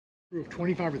of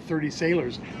 25 or 30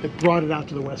 sailors that brought it out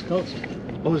to the West Coast.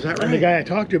 Oh, is that right? And the guy I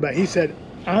talked to about, he said,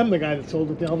 I'm the guy that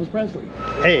sold it to Elvis Presley.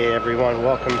 Hey everyone,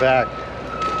 welcome back.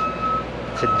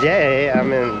 Today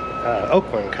I'm in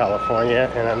Oakland, California,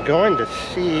 and I'm going to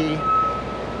see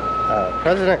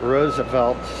President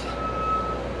Roosevelt's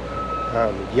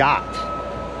yacht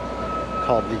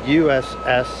called the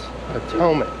USS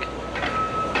Potomac.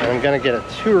 And I'm going to get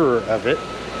a tour of it.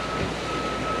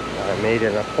 I made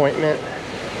an appointment.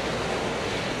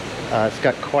 It's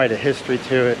got quite a history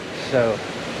to it, so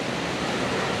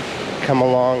come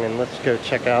along and let's go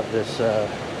check out this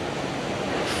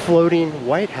floating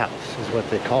White House is what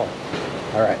they call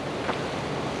it. All right,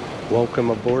 welcome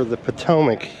aboard the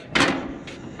Potomac.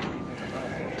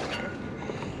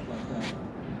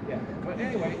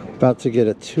 About to get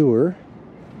a tour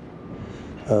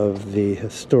of the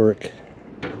historic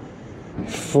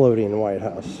floating White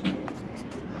House.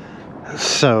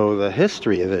 So the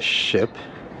history of this ship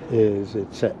is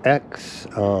it's an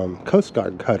ex-Coast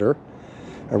Guard cutter,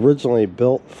 originally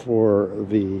built for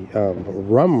the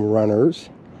rum runners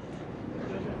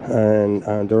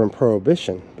and during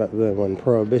Prohibition. But then when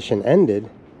Prohibition ended,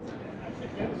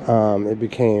 it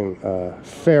became a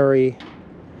ferry,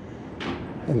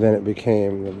 and then it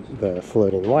became the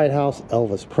floating White House.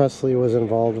 Elvis Presley was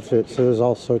involved with it, so there's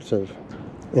all sorts of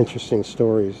interesting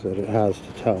stories that it has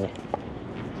to tell.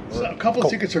 So a couple of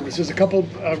Secret Services, a couple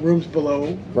rooms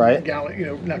below, right? Galley, you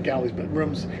know, not galleys, but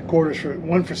rooms, quarters for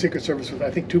one for Secret Service with I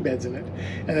think 2 beds in it,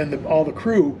 and then all the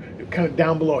crew kind of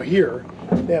down below here.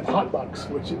 They have hot bunks,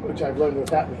 which I've learned what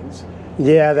that means.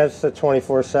 Yeah, that's the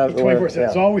 24/7. 24/7. Yeah.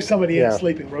 There's always somebody in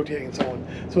sleeping, rotating, and so on.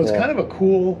 So it's kind of a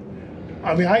cool.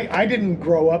 I mean, I didn't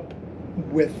grow up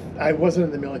with. I wasn't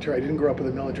in the military. I didn't grow up with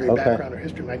a military background or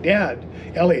history. My dad,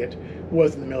 Elliot,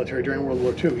 was in the military during World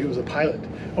War II. He was a pilot,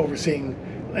 overseeing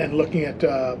and looking at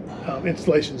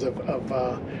installations of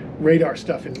radar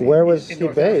stuff in Where was in he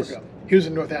North based? Africa. He was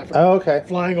in North Africa. Oh, okay.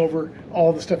 Flying over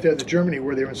all the stuff there to Germany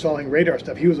where they were installing radar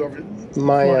stuff. He was over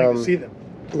flying to see them.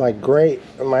 My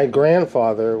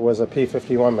grandfather was a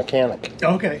P-51 mechanic.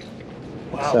 Okay.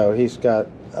 Wow. So he's got,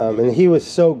 and he was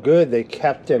so good they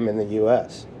kept him in the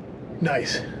U.S.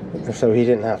 Nice. So he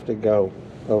didn't have to go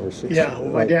overseas. Yeah,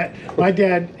 well, my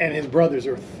dad and his brothers,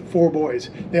 there were 4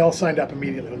 boys. They all signed up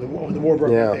immediately when the war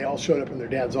broke out. They all showed up in their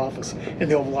dad's office, in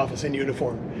the Oval Office, in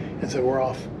uniform, and said, "We're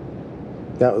off."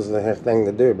 That was the thing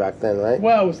to do back then, right?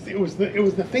 Well, it was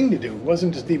the thing to do. It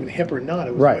wasn't just even hip or not.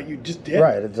 It was what you just did.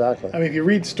 Right, exactly. I mean, if you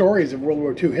read stories of World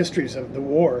War II, histories of the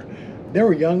war, there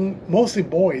were young, mostly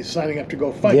boys, signing up to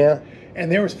go fight. Yeah. And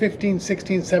there was 15,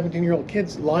 16, 17-year-old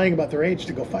kids lying about their age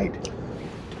to go fight.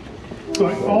 So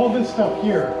all this stuff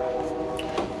here,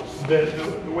 the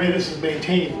way this is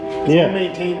maintained, is all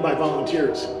maintained by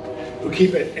volunteers who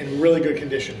keep it in really good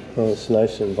condition. Oh, it's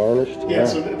nice and varnished. Yeah,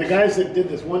 so the guys that did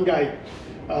this, one guy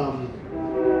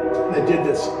that did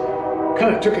this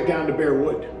kind of took it down to bare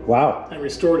wood. Wow. And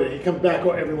restored it. He comes back,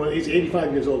 he's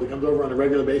 85 years old. He comes over on a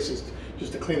regular basis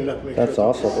just to clean it up and make That's sure.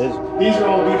 awesome. These are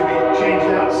all due to be changed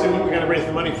out soon. We got to raise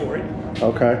the money for it.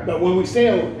 Okay. But when we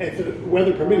sail, if the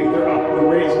weather permitting, they're up. We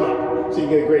raise them up so you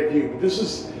get a great view. But this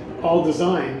is all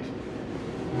designed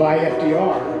by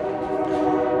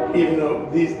FDR, even though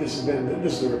this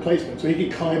is a replacement. So he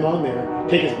could climb on there,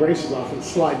 take his braces off, and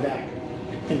slide back,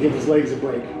 and give his legs a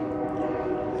break.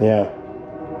 Yeah.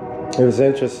 It was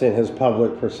interesting, his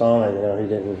public persona, you know, he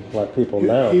didn't let people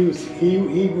know.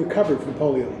 He recovered from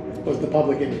polio, was the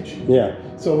public image. Yeah.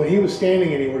 So when he was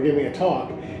standing anywhere giving a talk,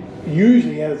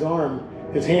 usually he had his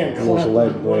hand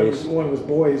clamped on one of his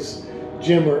boys,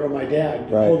 Jim or my dad,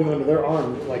 holding onto their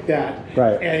arm like that.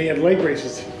 Right. And he had leg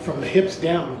braces from the hips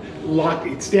down, locked.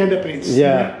 He'd stand up and he'd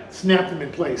snap them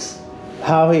in place.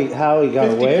 How he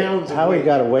got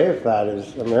away with that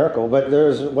is a miracle. But there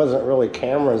wasn't really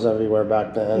cameras everywhere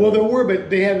back then. Well, there were, but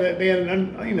they had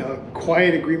an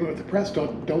quiet agreement with the press.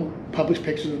 Don't publish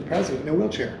pictures of the president in a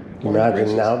wheelchair.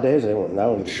 Imagine nowadays that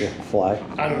wouldn't fly.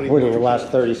 I don't even. Wouldn't last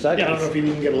 30 seconds. Yeah, I don't know if he'd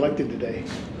even get elected today.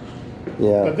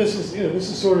 Yeah. But this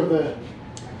is sort of the.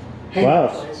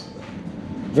 Place.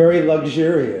 Very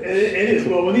luxurious. It is.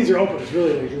 Well, when these are open, it's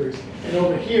really luxurious. And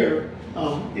over here. We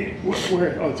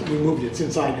moved it. It's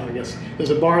inside now, I guess. There's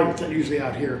a bar that's usually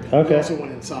out here. Okay. There's also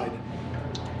one inside.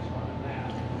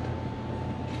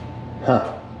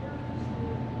 Huh.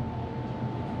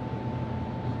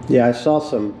 Yeah, I saw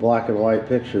some black and white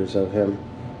pictures of him.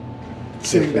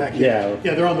 Sitting back here.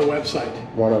 Yeah, they're on the website.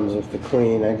 One of them's with the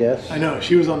Queen, I guess. I know.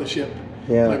 She was on the ship.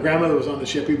 Yeah. My grandmother was on the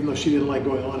ship, even though she didn't like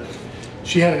going on it.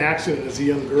 She had an accident as a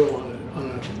young girl on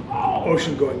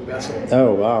ocean-going vessel.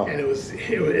 Oh, wow. And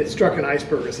it struck an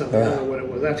iceberg or something. I don't know what it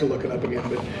was. I have to look it up again.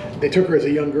 But they took her as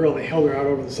a young girl and they held her out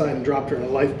over the side and dropped her in a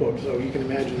lifeboat. So you can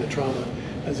imagine the trauma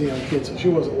as a young kid. So she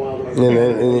wasn't wild.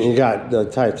 And you got the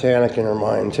Titanic in her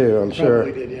mind too, I'm sure.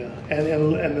 Probably did, yeah.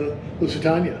 And the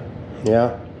Lusitania.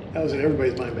 Yeah. That was in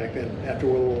everybody's mind back then, after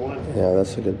World War I. Yeah,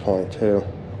 that's a good point too.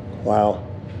 Wow.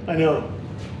 I know.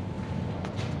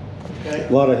 Okay.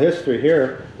 A lot of history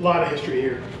here. A lot of history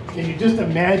here. Can you just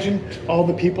imagine all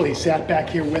the people he sat back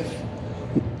here with?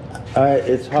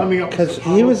 It's hard because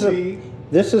he was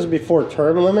this is before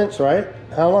term limits, right?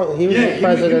 How long he was the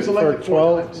president for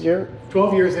 12 years?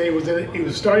 12 years, and he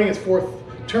was starting his 4th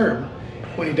term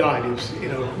when he died. He was,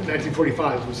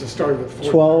 1945 was the start of the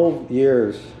 4th 12 term.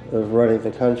 years of running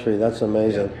the country. That's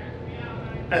amazing.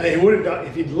 Yeah. And he would have done,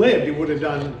 if he'd lived, he would have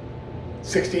done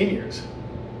 16 years.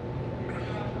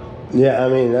 Yeah, I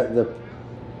mean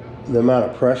the amount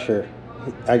of pressure.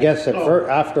 I guess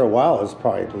after a while, it's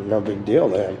probably no big deal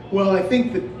to him. Well, I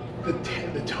think that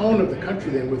the tone of the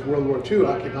country then, with World War II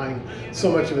occupying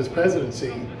so much of his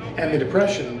presidency and the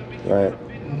Depression, right?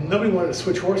 Nobody wanted to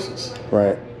switch horses,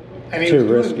 right? And he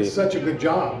was doing such a good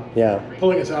job,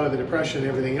 pulling us out of the Depression and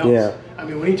everything else. Yeah. I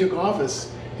mean, when he took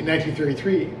office in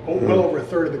 1933, well over a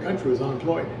third of the country was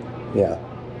unemployed. Yeah.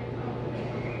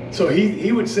 So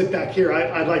he would sit back here.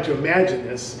 I'd like to imagine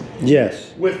this.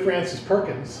 Yes. With Frances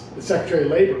Perkins, the Secretary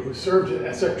of Labor, who served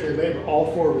as Secretary of Labor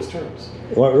all 4 of his terms.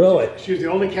 What, really? She was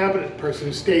the only cabinet person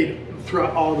who stayed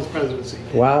throughout all of his presidency.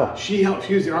 Wow. She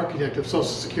was the architect of Social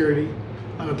Security,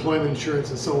 unemployment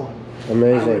insurance, and so on.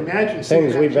 Amazing. I would imagine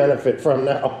things we benefit from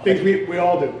now. Things we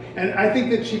all do. And I think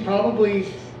that she probably,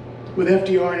 with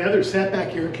FDR and others, sat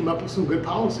back here and came up with some good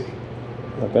policy.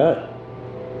 I bet.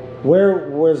 Where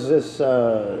was this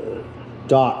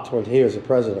docked when he was the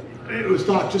president? It was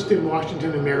docked just in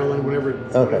Washington and Maryland, whatever.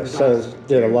 Okay, so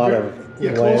did a lot of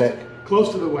Atlantic.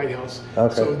 Close to the White House.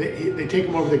 Okay. So they take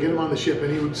him over, they get him on the ship,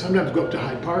 and he would sometimes go up to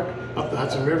Hyde Park, up the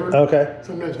Hudson River. Okay.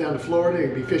 Sometimes down to Florida.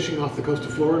 He'd be fishing off the coast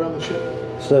of Florida on the ship.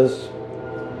 So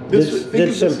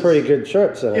did some pretty good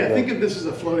trips. Yeah, think of this as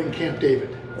a floating Camp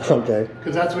David. Okay.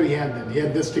 Because that's what he had then. He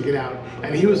had this to get out.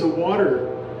 And he was a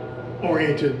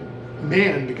water-oriented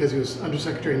man because he was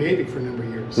Undersecretary of Navy for a number of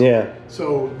years. Yeah.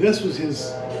 So this was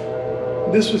his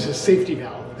safety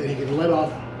valve that he could let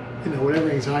off,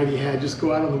 whatever anxiety he had, just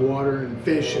go out on the water and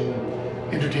fish and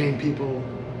entertain people.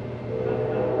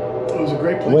 It was a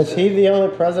great place. Was he the only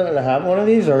president to have one of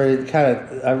these, or kind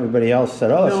of everybody else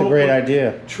said, "Oh, it's a great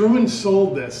idea"? Truman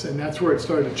sold this, and that's where it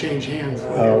started to change hands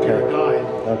when he died.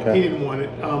 Okay. He didn't want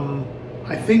it.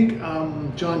 I think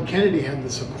John Kennedy had the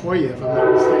Sequoia, if I'm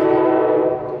not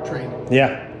mistaken, train.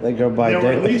 Yeah, they go by daily.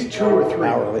 There were at least 2 or 3.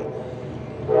 Hourly.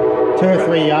 2 or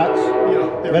 3 yachts?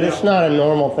 Yeah. But it's not a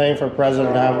normal thing for a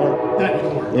president to have one? Not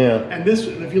anymore. Yeah. And this,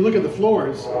 if you look at the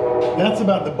floors, that's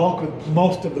about the bulk of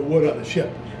most of the wood on the ship.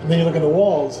 And then you look at the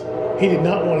walls, he did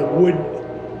not want a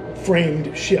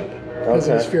wood-framed ship because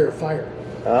of his fear of fire.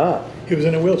 Ah. He was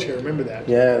in a wheelchair, remember that?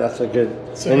 Yeah, that's a good...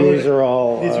 So and these are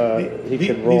all, he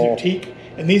could roll. These are teak,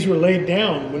 and these were laid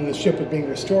down when the ship was being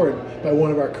restored by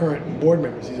one of our current board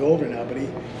members. He's older now, but he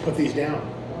put these down.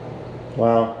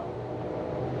 Wow.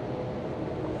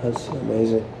 That's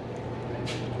amazing.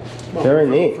 Well, very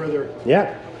neat. Further,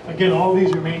 yeah. Again, all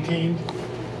these are maintained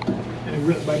and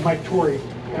written by Mike Torrey.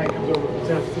 The guy comes over from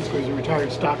San Francisco. He's a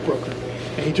retired stockbroker,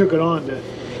 and he took it on to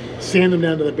sand them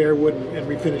down to the bare wood and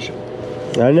refinish them.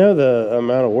 I know the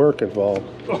amount of work involved.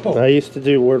 Oh. I used to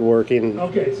do woodworking.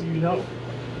 Okay, so you know.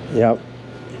 Yep.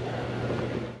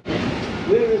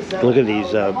 Look at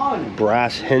these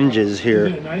brass hinges here.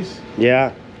 Isn't it nice?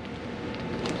 Yeah.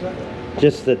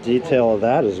 Just the detail of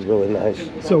that is really nice.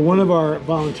 So one of our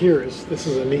volunteers, this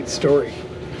is a neat story.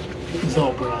 It's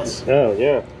all brass. Oh,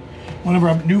 yeah. One of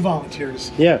our new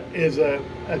volunteers is a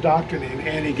doctor named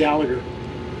Annie Gallagher.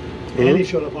 Mm-hmm. Annie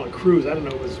showed up on a cruise, I don't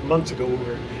know, it was months ago when we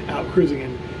were out cruising,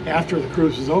 and after the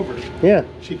cruise was over,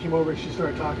 she came over and she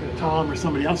started talking to Tom or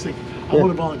somebody else thinking, I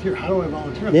want to volunteer. How do I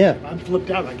volunteer? I'm flipped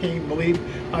out. I can't even believe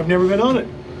I've never been on it.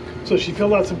 So she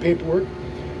filled out some paperwork,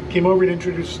 came over and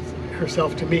introduced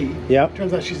herself to me.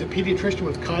 Turns out she's a pediatrician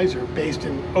with Kaiser based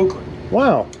in Oakland.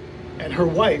 Wow. And her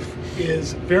wife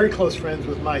is very close friends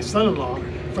with my son-in-law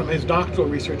from his doctoral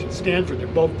research at Stanford. They're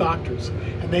both doctors,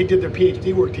 and they did their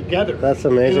PhD work together. That's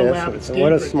amazing. In a lab at Stanford.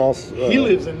 What a small... He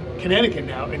lives in Connecticut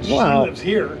now, and she lives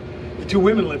here. The 2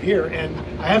 women live here, and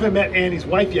I haven't met Annie's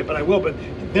wife yet, but I will. But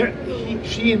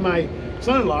she and my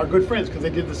son-in-law are good friends because they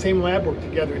did the same lab work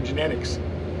together in genetics.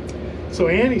 So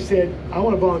Annie said, I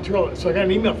want to volunteer. So I got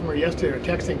an email from her yesterday, or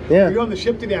texting. Are you on the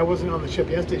ship today? I wasn't on the ship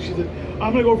yesterday. She said,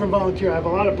 I'm going to go over and volunteer. I have a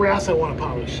lot of brass I want to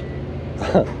polish.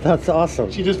 That's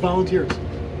awesome. She just volunteers,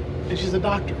 and she's a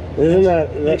doctor. Isn't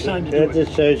Takes time to do it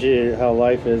just shows you how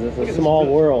life is. It's a small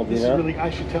world, you know. This is really. I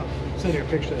should send you a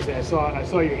picture. I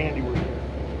saw your handiwork here.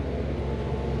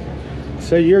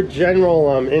 So your general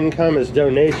income is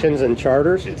donations and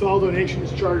charters? It's all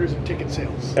donations, charters, and ticket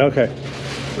sales. Okay.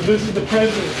 So this is the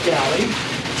president's galley.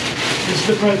 This is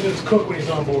the president's cook when he's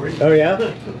on board. Oh yeah?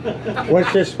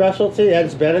 What's your specialty?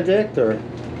 Eggs Benedict or?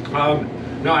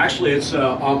 No, actually it's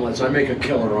omelets. I make a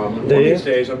killer omelet. Do One of you? these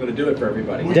days I'm going to do it for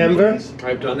everybody. Denver?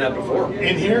 I've done that before.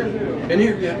 In here? In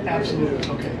here? Yeah. Absolutely.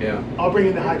 Okay. Yeah. I'll bring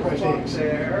in the high-priced eggs.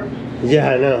 Yeah,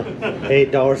 I know.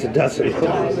 $8 a dozen.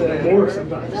 More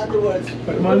sometimes.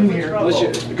 But come on in here.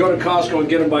 Unless you go to Costco and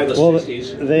get them by the Well,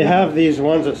 60s. they have these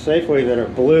ones at Safeway that are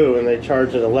blue, and they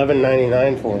charge it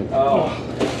 $11.99 for them. Oh.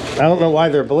 I don't know why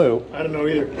they're blue. I don't know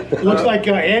either. It looks like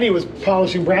Annie was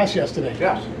polishing brass yesterday.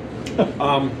 Yes.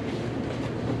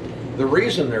 The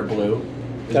reason they're blue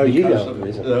is Oh, you because know the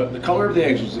reason. the color of the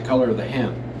eggs is the color of the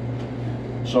hen.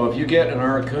 So if you get an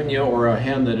Aracuña or a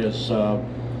hen that is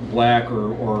black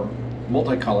or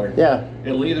multicolored, Yeah.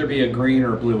 it'll either be a green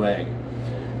or a blue egg.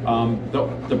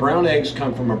 The brown eggs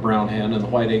come from a brown hen and the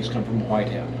white eggs come from a white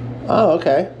hen. Oh,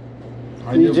 okay.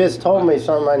 I You knew- just told me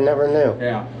something I never knew.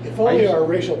 Yeah. If only our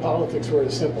racial politics were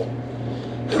as simple.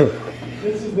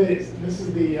 This is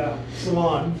the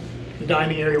salon, the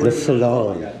dining area. The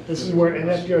salon. This is where, and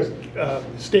FDR's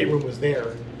stateroom was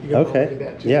there. You can look Okay. at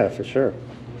that too. Yeah, for sure.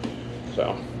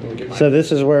 So, let me get my- So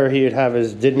this is where he would have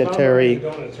his dignitary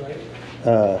Donuts,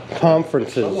 right?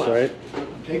 conferences, right?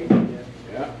 Take them.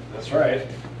 Yeah, that's right.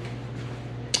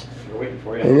 We're waiting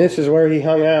for you. And this is where he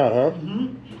hung out, huh?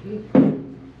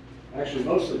 Actually,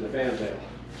 mostly the fantail.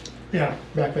 Yeah,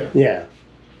 back there. Yeah.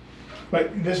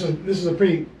 But this is a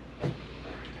pretty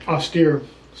austere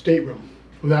stateroom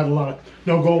without a lot of,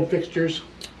 no gold fixtures.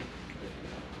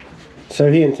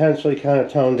 So he intentionally kind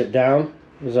of toned it down?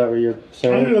 Is that what you're I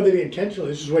don't know saying? that he intentionally,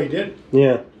 this is what he did.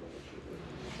 Yeah.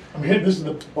 I mean, this is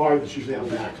the bar that's usually out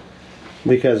back.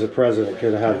 Because the president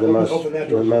could have the Open that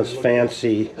door. most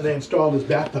fancy. And they installed his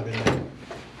bathtub in there.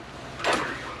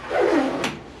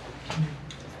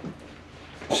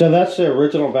 So that's the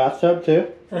original bathtub too?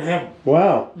 For him.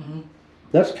 Wow.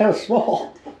 That's kind of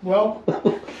small. Well,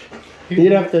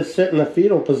 You'd have to sit in the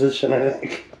fetal position, I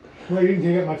think. well, he didn't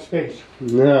take up much space.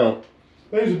 No.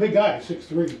 But he's a big guy,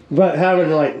 6'3". But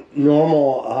having like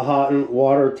normal hot and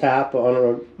water tap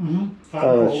on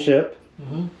a ship,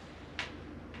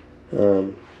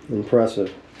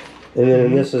 impressive. And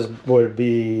then this would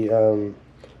be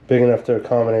big enough to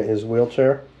accommodate his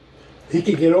wheelchair. He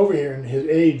could get over here and his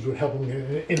aides would help him get in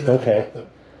and out of the Okay. bathtub.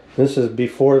 This is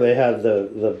before they had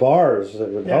the bars that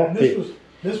would Yeah, help and people.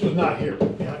 this was not here.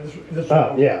 Yeah, this was Oh,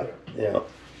 over yeah, there. yeah.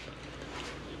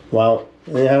 Wow.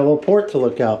 And they had a little port to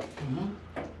look out.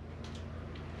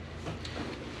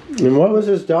 And what was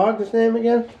his dog's name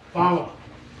again? Fala.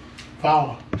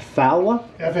 Fala. Fowler?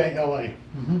 F-A-L-A.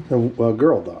 A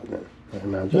girl dog then, I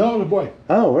imagine. No, the boy.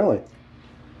 Oh, really?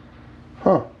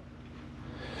 Huh.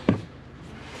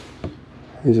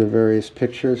 These are various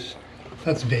pictures.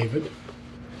 That's David.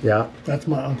 Yeah. That's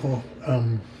my uncle.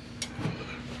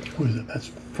 Who is it? That's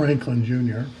Franklin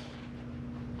Jr.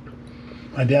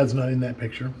 My dad's not in that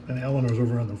picture, and Eleanor's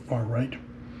over on the far right.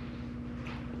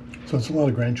 So it's a lot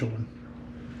of grandchildren.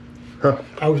 Huh.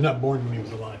 I was not born when he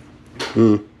was alive.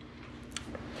 Hmm.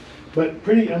 But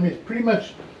pretty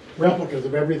much replicas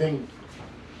of everything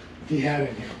he had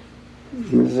in here.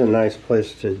 This is a nice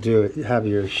place to do it. Have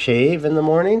your shave in the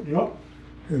morning Yep.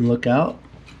 and look out.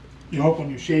 You hope when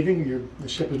you're shaving, the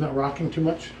ship is not rocking too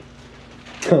much.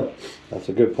 That's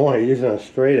a good point. You're using a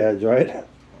straight edge, right?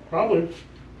 Probably.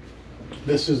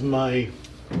 This is my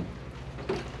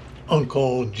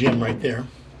Uncle Jim right there.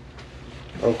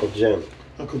 Uncle Jim.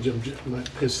 Uncle Jim,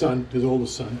 his son, his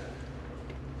oldest son.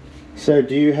 So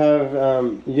do you have,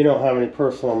 you don't have any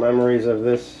personal memories of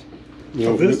this?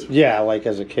 Of this? Yeah, like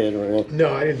as a kid or anything?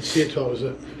 No, I didn't see it till I was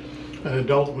an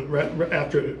adult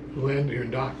after it landed here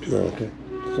and docked. No, okay.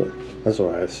 So that's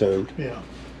what I assumed. Yeah.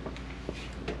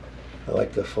 I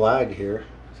like the flag here.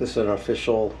 Is this an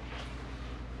official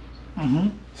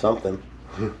something?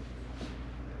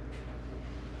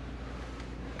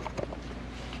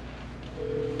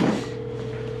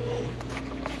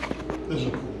 This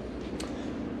is cool.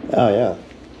 Oh yeah,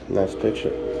 nice picture.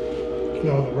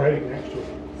 No, the writing next to it.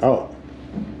 Oh.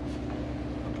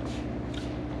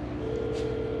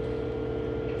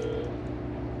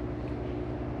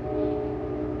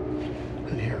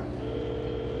 In here.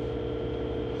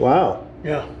 Wow.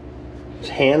 Yeah. It's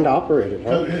hand operated,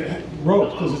 huh?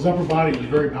 Ropes, because his upper body was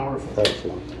very powerful.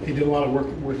 Excellent. He did a lot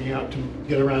of working out to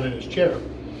get around in his chair.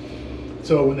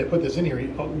 So when they put this in here,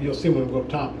 you'll see when we go up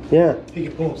top. Yeah. He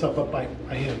can pull himself up by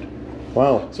hand.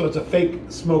 Wow. So it's a fake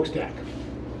smokestack.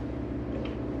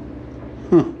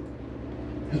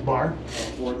 His bar.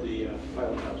 For the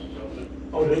pilot house is open.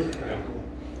 Oh, it is? Yeah.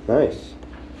 Nice.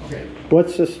 Okay.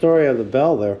 What's the story of the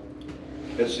bell there?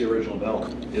 It's the original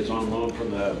bell. It's on loan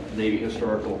from the Navy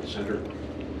Historical Center.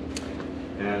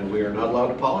 And we are not allowed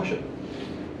to polish it.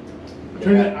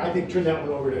 Turn that one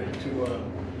over to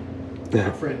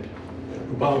a friend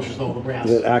who polishes all the brass.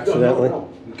 Is it accidentally? No.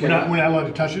 We're not allowed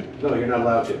to touch it? No, you're not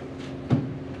allowed to.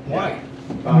 Why?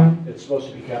 It's supposed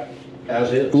to be kept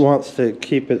as is. Wants to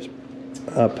keep its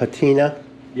patina.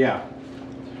 Yeah.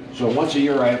 So once a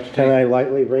year I have to take. Can I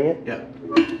lightly bring it? Yeah.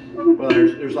 Well,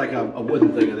 there's like a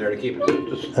wooden thing in there to keep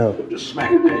it. Just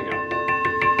smack it. There you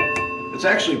go. It's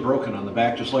actually broken on the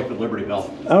back, just like the Liberty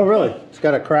Bell. Oh, really? It's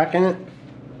got a crack in it?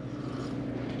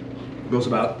 Goes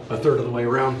about a third of the way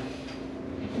around.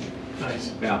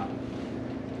 Nice. Yeah.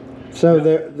 So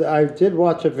I did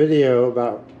watch a video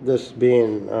about this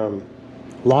being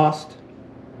lost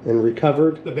and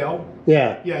recovered. The bell?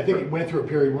 Yeah. Yeah, I think it went through a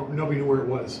period where nobody knew where it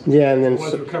was. Yeah, and then It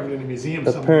was recovered in a museum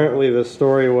somewhere. apparently the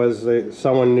story was that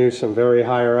someone knew some very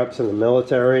higher ups in the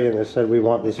military, and they said, we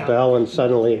want this bell, and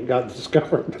suddenly it got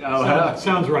discovered.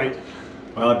 Sounds right.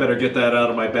 Well, I better get that out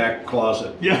of my back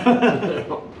closet. Yeah.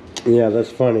 Yeah,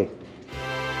 that's funny.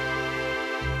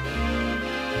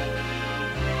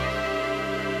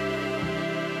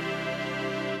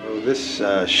 This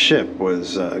ship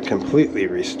was completely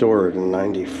restored in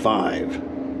 '95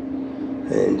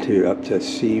 into up to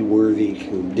seaworthy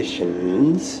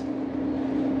conditions,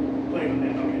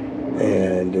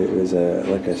 and it was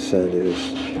like I said, it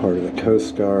was part of the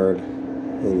Coast Guard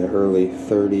in the early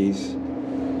 '30s,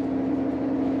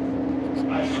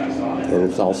 and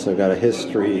it's also got a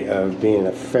history of being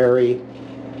a ferry,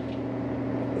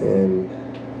 and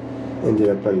ended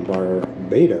up in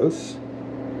Barbados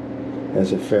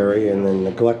as a ferry, and then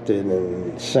neglected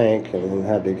and sank, and then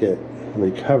had to get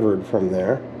recovered from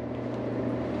there.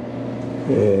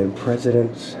 And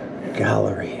President's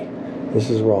Gallery. This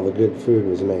is where all the good food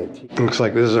was made. Looks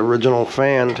like this is an original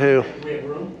fan too. We have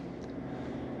room?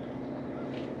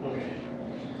 Okay.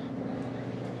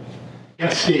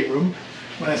 That's stateroom.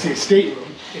 When I say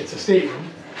stateroom, it's a stateroom.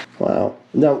 Wow.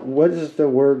 Now, what does the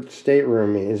word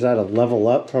stateroom mean? Is that a level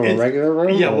up from a regular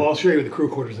room? Yeah, well, I'll show you the crew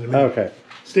quarters in a minute. Okay.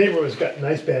 Stateroom has got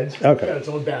nice beds. Okay. It's got its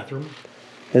own bathroom.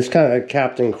 It's kind of like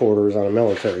captain quarters on a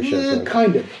military ship. Then.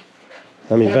 Kind of.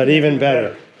 I mean, but even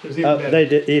better. There's even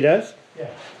better. He does? Yeah.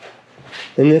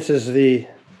 And this is the...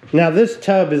 Now, this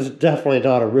tub is definitely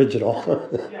not original.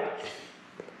 Yeah.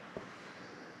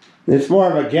 It's more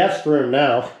of a guest room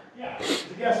now. Yeah, it's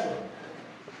a guest room.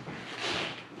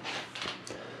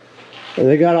 And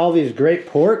they got all these great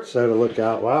ports though to look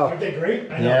out. Wow. Aren't they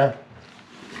great? I know. Yeah.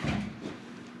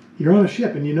 You're on a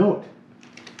ship and you know it.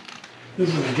 This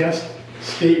is a guest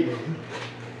stateroom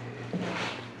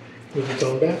with its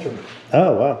own bathroom.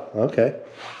 Oh wow. Okay.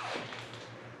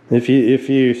 If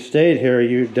you stayed here,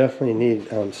 you definitely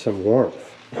need some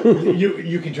warmth.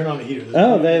 You can turn on the heater.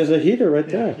 There's a heater right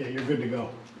there. Yeah, you're good to go.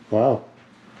 Wow.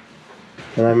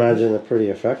 And I imagine they're pretty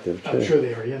effective too. I'm sure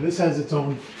they are. Yeah, this has its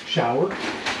own shower.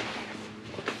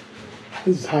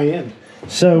 This is high end.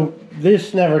 So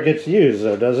this never gets used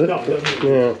though, does it? No, it doesn't.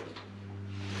 Yeah.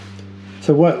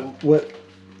 So what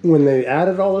when they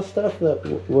added all this stuff, that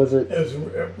was it? It was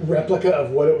a replica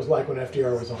of what it was like when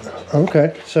FDR was on it.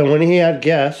 Okay. So when he had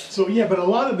guests. So yeah, but a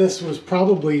lot of this was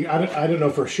probably, I don't know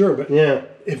for sure, but Yeah.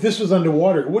 if this was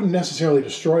underwater, it wouldn't necessarily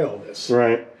destroy all this.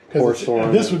 Right. Because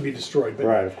this would be destroyed, but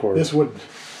Right, of course. this wouldn't.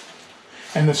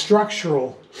 And the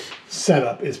structural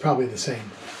setup is probably the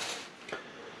same.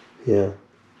 Yeah.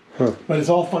 Huh. But it's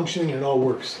all functioning and it all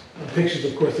works. The pictures,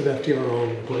 of course, of FDR are all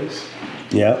over the place,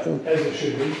 Yeah. as it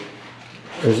should be.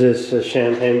 Is this a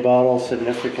champagne bottle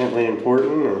significantly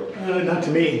important? Or? Not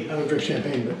to me. I don't drink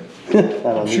champagne, but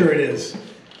I'm sure it is.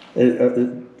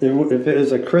 If it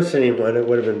was a christening one, it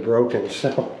would have been broken.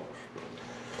 So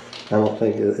I don't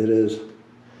think it is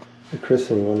a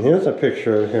christening one. Here's a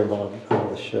picture of him on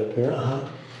the ship here.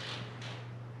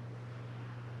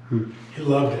 He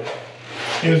loved it.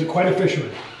 He was quite a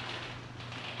fisherman.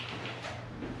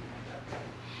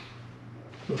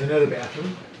 With another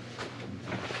bathroom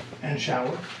and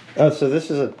shower. Oh, so this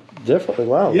is a different.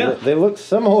 Wow. Yeah. They look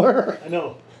similar. I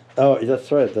know. Oh,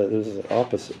 that's right. That is the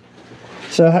opposite.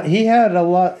 So he had a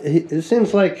lot. It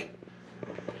seems like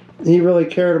he really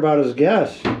cared about his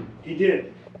guests. He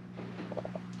did.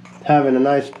 Having a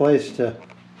nice place to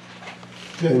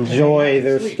enjoy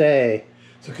their stay.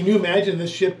 So can you imagine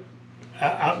this ship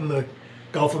out in the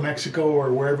Gulf of Mexico or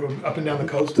wherever, up and down the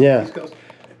coast, Yeah. East Coast,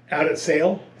 out at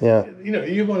sail. Yeah. You know,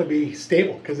 you want to be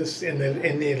stable because this in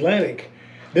the Atlantic.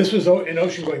 This was an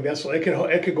ocean-going vessel. It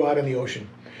could go out in the ocean.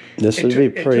 This would be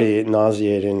pretty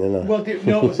nauseating. Well,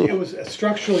 no, it was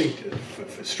structurally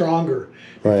stronger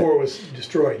before it was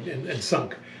destroyed and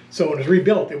sunk. So when it was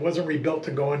rebuilt, it wasn't rebuilt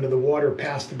to go into the water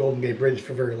past the Golden Gate Bridge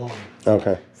for very long.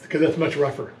 Okay. Because that's much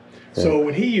rougher. Yeah. So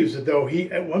when he used it, though,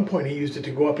 at one point he used it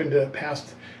to go up into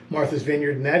past Martha's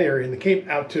Vineyard in that area in the Cape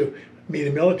out to meet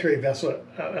a military vessel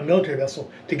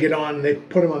to get on. And they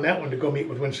put him on that one to go meet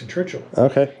with Winston Churchill.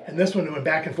 Okay. And this one went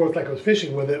back and forth like I was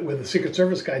fishing with it, with the Secret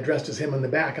Service guy dressed as him on the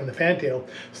back on the fantail,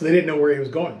 so they didn't know where he was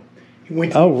going. He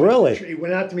went. Really? He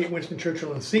went out to meet Winston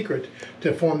Churchill in secret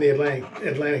to form the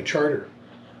Atlantic Charter.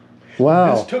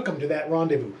 Wow. This took him to that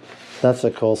rendezvous. That's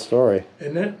a cool story.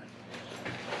 Isn't it?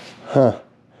 Huh.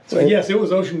 So yes, it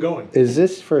was ocean going. Is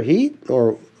this for heat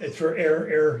or? It's for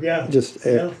air, yeah. Just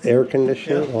air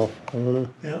conditioning? Yeah. Well, I don't know.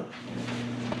 Yeah.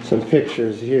 Some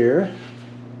pictures here.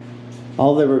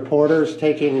 All the reporters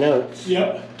taking notes.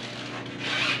 Yep.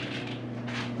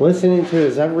 Listening to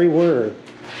his every word.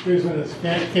 Here's one of his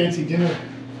fancy dinner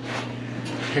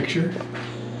picture.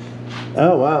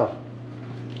 Oh, wow.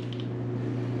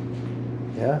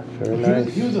 Yeah, very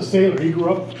nice. He was a sailor. He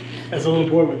grew up as a little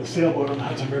boy with a sailboat on the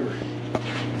Hudson River.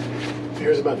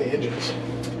 Here's about the engines.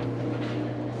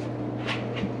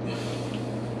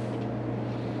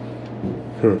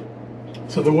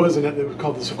 So there was that was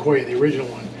called the Sequoia, the original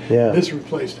one. Yeah. This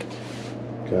replaced it.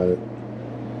 Got it.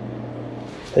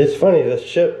 It's funny, the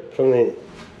ship from the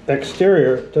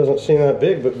exterior doesn't seem that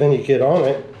big, but then you get on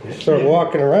it, you start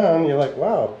walking around, you're like,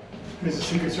 wow. This is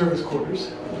Secret Service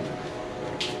quarters.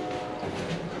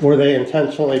 Were they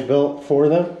intentionally built for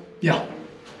them? Yeah.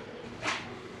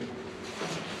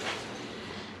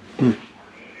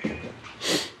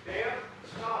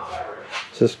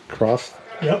 Just crossed.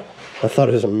 Yep. I thought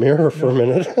it was a mirror for a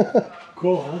minute.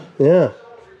 Cool, huh? Yeah.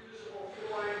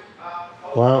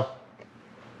 Wow.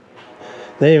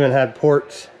 They even had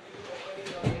ports.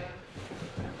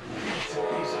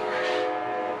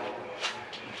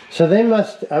 So they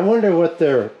must, I wonder what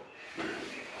their,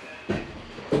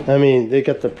 I mean, they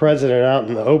got the president out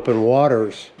in the open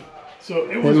waters. So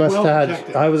it was well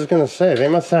protected. I was going to say, they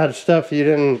must have had stuff they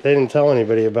didn't tell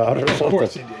anybody about or something. Of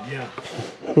course they did, yeah.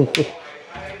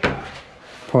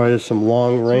 Probably some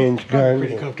long range guns.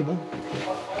 Pretty comfortable.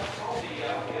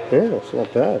 Yeah, it's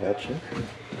not bad actually.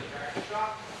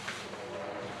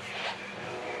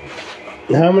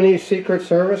 How many Secret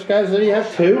Service guys did he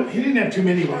have? 2? He didn't have too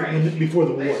many before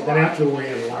the war. Then after the war, he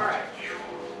had a lot.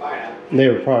 They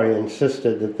were probably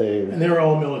insisted that they. And they were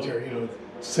all military, you know,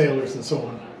 sailors and so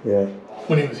on. Yeah.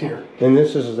 When he was here. And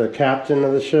this is the captain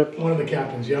of the ship? One of the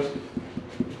captains, yep.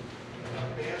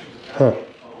 Huh.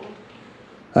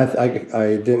 I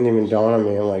didn't even dawn on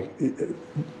me. I'm like,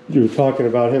 you were talking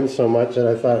about him so much that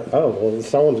I thought, oh, well,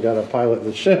 someone's got to pilot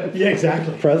the ship. Yeah,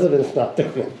 exactly. The president's not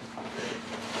doing it.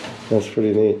 That's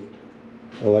pretty neat.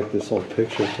 I like this whole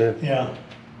picture too. Yeah.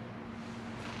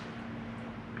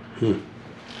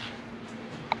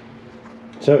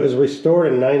 So it was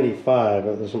restored in '95.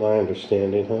 That was my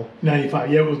understanding, huh?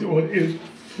 95. Yeah, it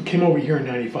came over here in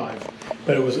 95,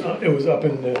 but it was up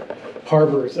in the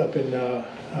harbors up in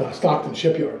Stockton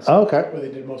shipyards. Oh, okay. Where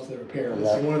they did most of the repairs.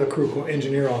 Yeah. And one of the crew,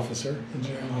 engineering officer.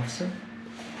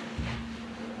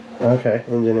 Okay,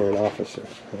 engineering officer.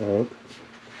 All right.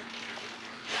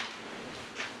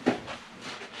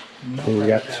 And you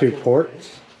got 2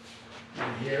 ports.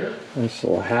 Here. Nice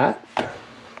little hat.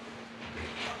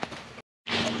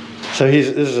 So this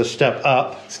is a step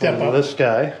up. Step up. This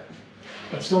guy.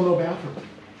 But still no bathroom.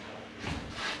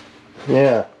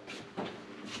 Yeah.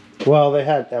 Well, they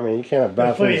had. I mean, you can't have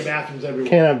bathrooms. Plenty of bathrooms everywhere.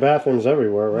 Can't have bathrooms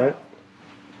everywhere, right?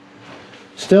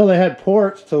 Still, they had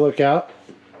ports to look out.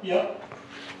 Yep.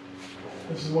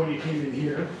 This is when you came in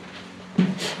here.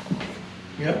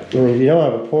 Yep. I mean, if you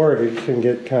don't have a port, it can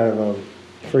get kind of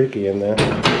freaky in there.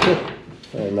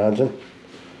 I imagine.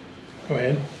 Go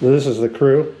ahead. This is the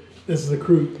crew. This is the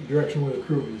crew, the direction where the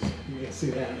crew is. You can see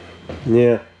that.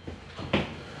 Yeah.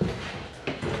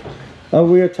 Oh,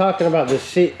 we were talking about the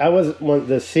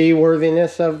the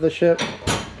seaworthiness of the ship.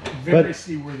 Very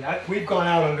seaworthy. We've gone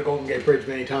out on the Golden Gate Bridge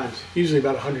many times, usually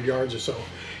about 100 yards or so.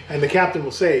 And the captain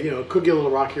will say, you know, it could get a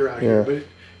little rockier out here, but it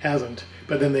hasn't.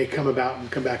 But then they come about and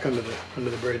come back under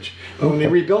the bridge. But when they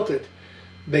rebuilt it,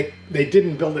 they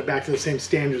didn't build it back to the same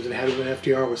standards it had when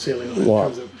FDR was sailing on in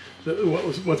terms of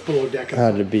what's below deck.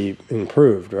 Had to be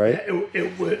improved, right?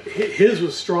 His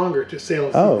was stronger to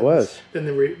sail. Oh, it was than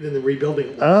the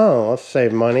rebuilding. Was. Oh, let's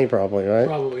save money, probably, right?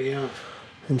 Probably, yeah.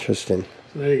 Interesting.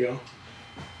 So there you go.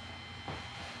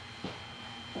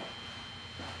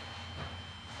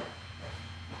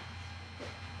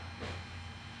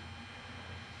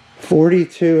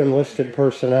 42 enlisted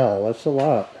personnel. That's a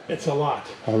lot. It's a lot.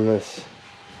 On this.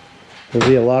 There'll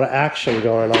be a lot of action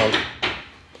going on.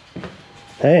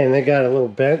 Hey, and they got a little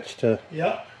bench to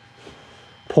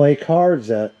play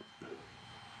cards at.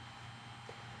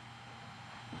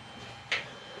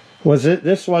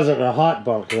 This wasn't a hot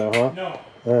bunk though, huh?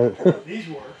 No. These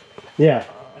were. Yeah.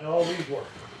 And all these were.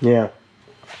 Yeah.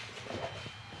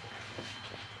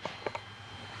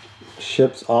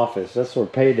 Ship's office. That's where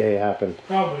payday happened.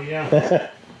 Probably, yeah.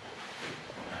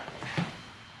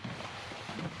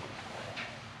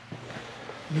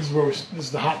 This is where this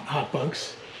is the hot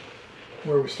bunks,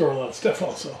 where we store a lot of stuff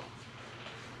also.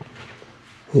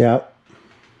 Yeah.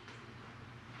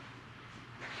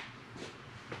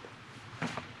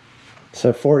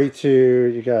 So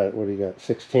 42, you got, what do you got,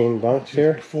 16 bunks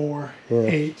here? 4,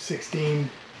 8, 16.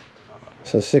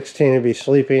 So 16 would be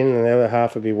sleeping and the other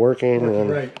half would be working.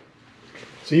 Right.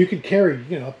 So you could carry,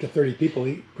 up to 30 people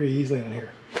pretty easily on here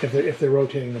if they're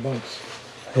rotating the bunks.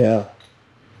 Yeah.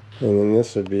 And then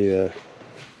this would be the,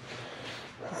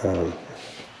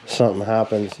 something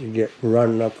happens, you get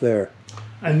running up there.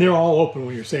 And they're all open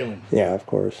when you're sailing. Yeah, of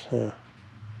course. Yeah.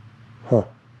 Huh.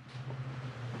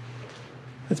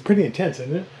 That's pretty intense,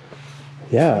 isn't it?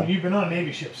 Yeah. I mean, you've been on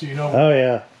Navy ships, so you know Oh,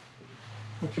 yeah.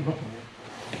 what you're looking at.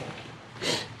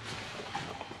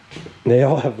 They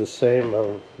all have the same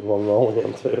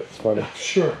linoleum, too. It's funny.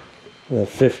 Sure. The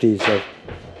 50s, or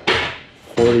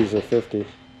 40s or 50s.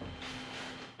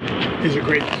 These are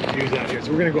great views out here,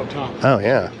 so we're going to go up top. Oh,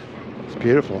 yeah. It's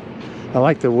beautiful. I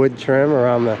like the wood trim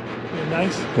around the... Isn't it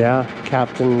nice? Yeah,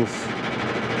 captain's...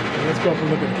 Let's go up and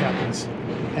look at the captain's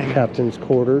hangar. Captain's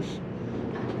quarters.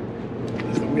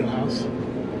 That's the wheelhouse.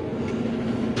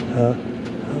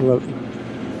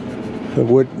 The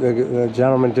wood, the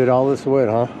gentleman did all this wood,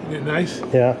 huh? Isn't it nice?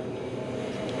 Yeah.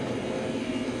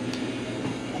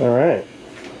 All right.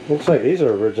 Looks like these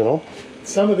are original.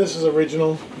 Some of this is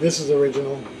original. This is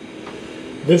original.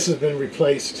 This has been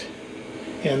replaced.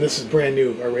 And this is brand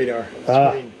new, our radar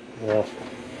screen. Yeah.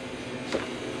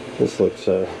 This looks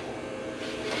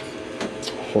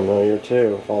familiar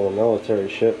too, with all the military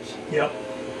ships. Yep.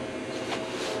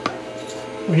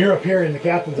 When you're up here and the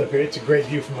captain's up here, it's a great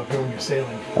view from up here when you're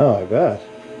sailing. Oh, I bet.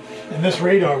 And this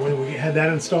radar, when we had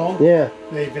that installed,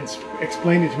 they've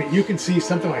explained it to me. You can see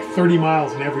something like 30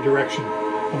 miles in every direction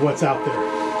of what's out there.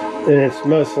 And it's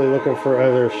mostly looking for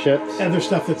other ships? Other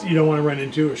stuff that you don't want to run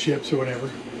into, or ships or whatever.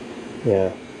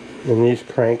 Yeah. And these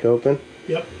crank open?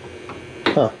 Yep.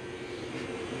 Huh.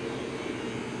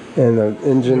 And the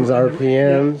engine's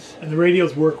RPMs? And the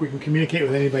radios work. We can communicate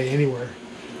with anybody anywhere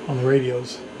on the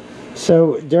radios.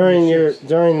 So during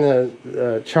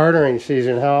the chartering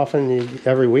season, how often?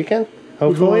 Every weekend?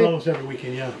 Hopefully? We go almost every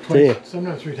weekend, yeah. Twice,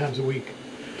 sometimes 3 times a week.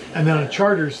 And then on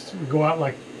charters, we go out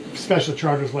like special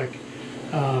charters like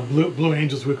Blue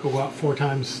Angels. We go out 4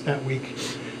 times that week.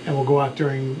 And we'll go out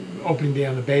during opening day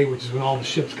on the bay, which is when all the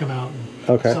ships come out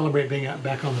and celebrate being out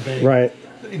back on the bay. Right.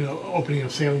 Opening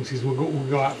of sailing season, we'll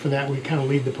go out for that. We kind of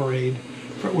lead the parade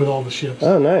with all the ships.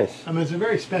 Oh, nice. I mean, it's a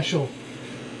very special.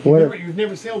 You've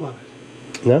never sailed on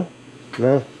it? No.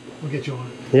 No. We'll get you on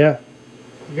it. Yeah.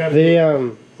 You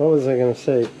gotta what was I going to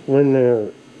say? When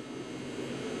the...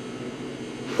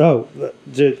 Oh,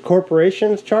 did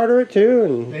corporations charter it too,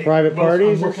 and private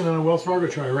parties? I'm working on a Wells Fargo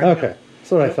charter right now. Okay,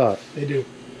 that's what I thought. They do.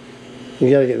 You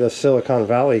got to get the Silicon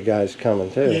Valley guys coming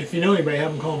too. Yeah, if you know anybody,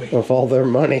 have them call me. With all their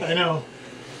money. I know.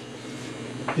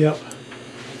 Yep.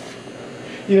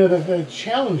 The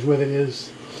challenge with it is,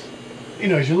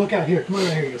 as you look out here, come on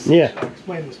out here, you'll see. I'll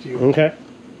explain this to you. Okay.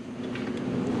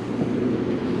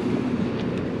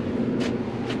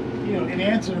 In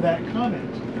answer to that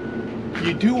comment,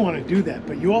 you do want to do that,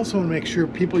 but you also want to make sure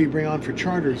people you bring on for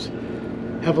charters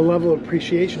have a level of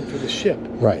appreciation for the ship.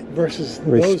 Right. Versus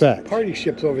Respect. those party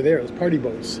ships over there, those party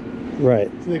boats. Right.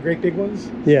 So the great big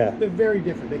ones? Yeah. They're very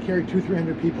different. They carry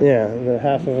 200-300 people. Yeah,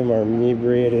 half of them are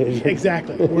inebriated.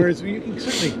 Exactly. Whereas you can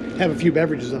certainly have a few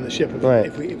beverages on the ship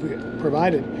if we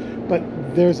provide it, but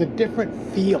there's a different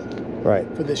feel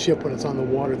for the ship when it's on the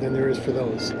water than there is for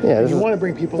those. Yeah. You want to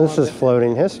bring people on. This is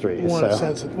floating history. You want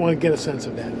to get a sense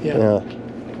of that. Yeah.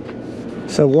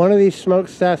 So one of these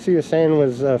smokestacks you were saying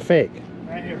was fake.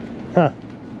 Right here. Huh.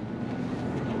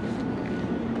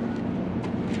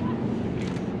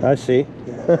 I see.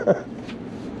 That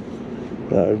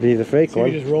would be the fake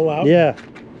one. You just roll out? Yeah.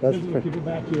 That's people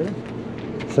back here.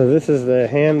 So this is the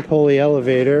hand pulley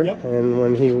elevator, and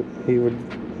when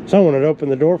someone would open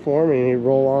the door for him and he'd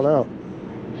roll on out.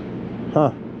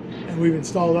 Huh. And we've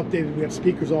installed, updated, we have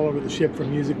speakers all over the ship for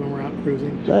music when we're out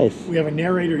cruising. Nice. We have a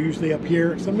narrator usually up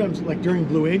here. Sometimes, like during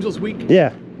Blue Angels Week,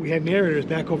 Yeah. we had narrators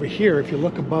back over here. If you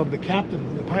look above the captain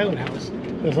in the pilot house,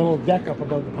 there's a little deck up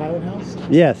above the pilot house.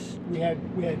 Yes. We had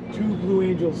 2 Blue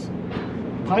Angels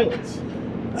pilots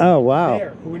Oh, wow.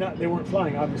 there who they weren't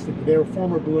flying obviously, but they were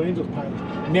former Blue Angels pilots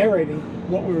narrating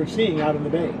what we were seeing out in the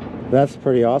bay. That's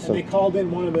pretty And awesome. they called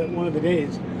in one of the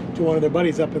days to one of their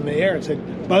buddies up in the air and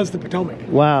said, "Buzz the Potomac."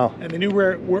 Wow. And they knew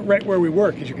right where we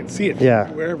were, because you can see it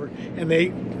Yeah. wherever. And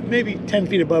they maybe 10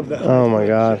 feet above the. Oh my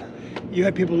God. You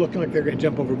had people looking like they're going to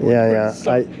jump overboard. Yeah,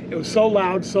 yeah. It was so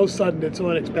loud, so sudden, and so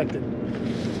unexpected.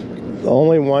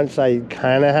 Only once I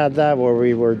kind of had that, where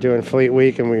we were doing Fleet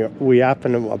Week and we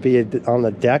happened to be on the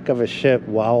deck of a ship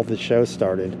while the show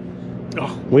started.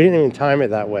 Oh. We didn't even time it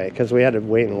that way because we had to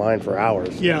wait in line for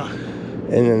hours. Yeah.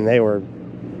 And then they were,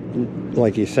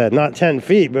 like you said, not 10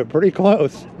 feet, but pretty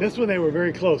close. This one they were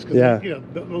very close, because Yeah.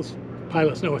 those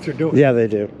pilots know what they're doing. Yeah, they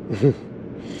do.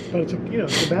 But it's so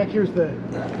back here's above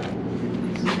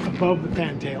the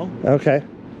fantail. Okay.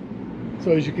 So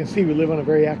as you can see, we live on a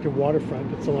very active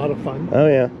waterfront. It's a lot of fun. Oh,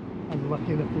 yeah. I'm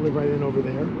lucky enough to live right in over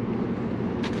there.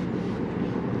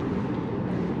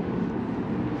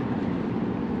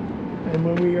 And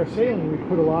when we are sailing, we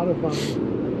put a lot of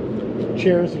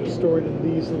chairs that are stored in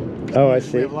these. Oh, I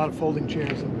see. We have a lot of folding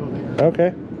chairs that go there.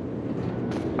 Okay.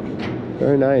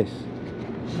 Very nice.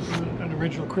 This is an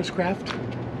original Chris Craft.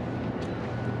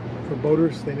 For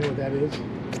boaters, they know what that is.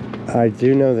 I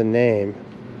do know the name.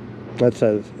 That's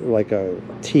like a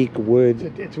teak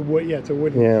wood. It's a wood. Yeah, it's a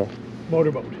wooden Yeah.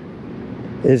 motorboat.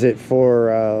 Is it for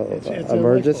It's a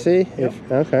emergency?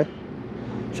 lifeboat. Okay.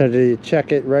 So do you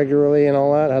check it regularly and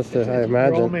all that? I They're all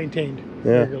imagine. maintained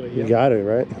Yeah, regularly. you got it,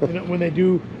 right? When they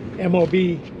do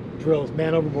MOB drills,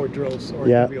 man overboard drills, or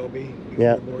Yeah. WOB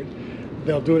Yeah. overboard,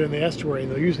 they'll do it in the estuary,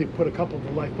 and they'll usually put a couple of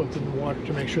the lifeboats in the water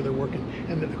to make sure they're working,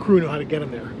 and that the crew know how to get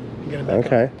them there and get them back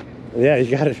Okay. up. Yeah,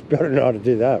 you better know how to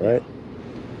do that, right?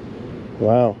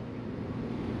 Wow.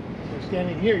 So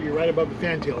standing here, you're right above the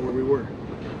fantail where we were.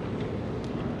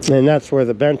 And that's where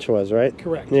the bench was, right?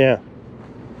 Correct. Yeah,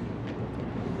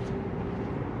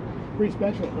 Pretty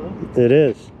special, huh? it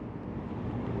is.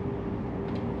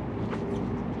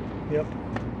 Yep.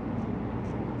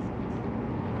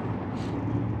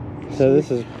 So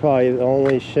this is probably the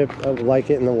only ship like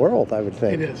it in the world, I would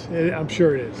think. It is. I'm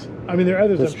sure it is. I mean, there are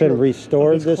others. It's I'm been sure,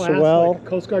 restored of this class, well. like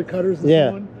Coast Guard cutters and Yeah.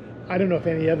 so on. I don't know if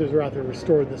any others are out there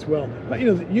restored this well. But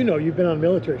you've been on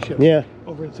military ships. Yeah.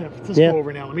 Over in San Francisco, Yeah.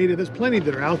 over in Alameda. There's plenty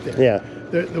that are out there. Yeah.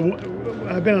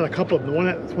 I've been on a couple of them. One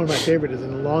of my favorite is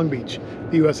in Long Beach,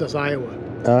 the USS Iowa.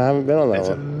 I haven't been on that It's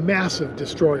a one. massive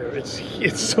destroyer. It's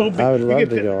so big. I would love you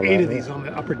to get go on 8 that, of these yeah. on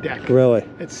the upper deck. Really?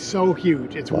 It's so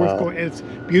huge. It's Wow. worth going. It's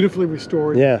beautifully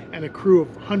restored. Yeah. And a crew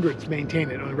of hundreds maintain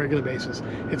it on a regular basis.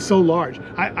 It's so large.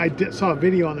 I saw a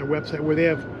video on their website where they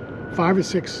have 5 or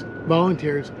 6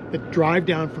 volunteers that drive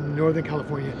down from Northern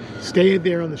California, stay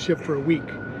there on the ship for a week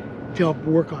to help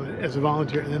work on it as a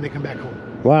volunteer, and then they come back home.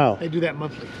 Wow. They do that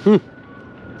monthly.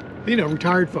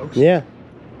 Retired folks. Yeah.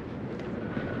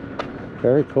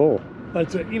 Very cool.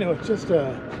 But it's just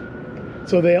a.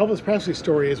 So the Elvis Presley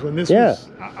story is when this was.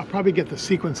 I'll probably get the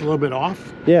sequence a little bit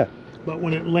off. Yeah. But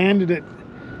when it landed at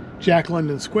Jack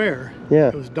London Square, Yeah.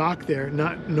 it was docked there,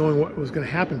 not knowing what was going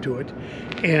to happen to it,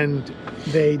 and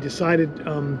they decided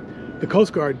the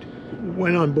Coast Guard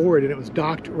went on board, and it was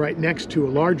docked right next to a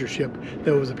larger ship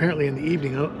that was apparently in the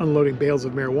evening unloading bales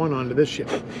of marijuana onto this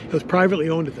ship. It was privately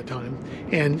owned at the time,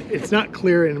 and it's not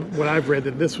clear in what I've read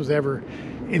that this was ever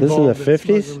involved in the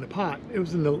 50s? smuggling the pot. It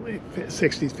was in the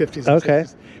 60s, 50s, and Okay.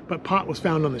 60s. But pot was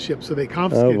found on the ship, so they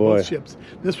confiscated boy. both ships.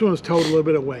 This one was towed a little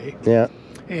bit away, Yeah.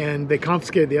 and they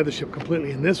confiscated the other ship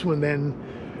completely. And this one then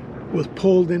was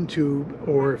pulled into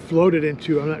or floated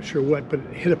into, I'm not sure what, but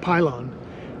it hit a pylon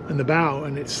in the bow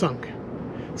and it sunk.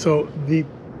 So the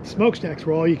smokestacks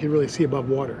were all you could really see above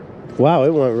water. Wow,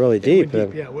 it went really It deep.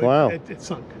 went then. yeah, Wow. it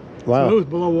sunk. Wow. So it was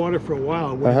below water for a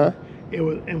while. When Uh-huh. It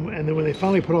was, and then when they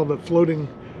finally put all the floating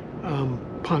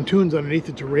pontoons underneath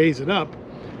it to raise it up,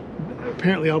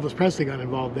 apparently Elvis Presley got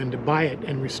involved then to buy it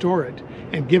and restore it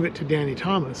and give it to Danny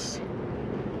Thomas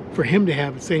for him to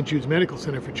have at St. Jude's Medical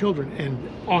Center for Children and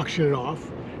auction it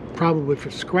off, probably for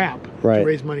scrap, Right. to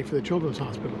raise money for the Children's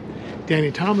Hospital.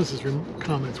 Danny Thomas's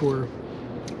comments were,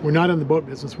 "We're not in the boat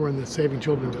business, we're in the saving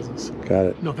children business. Got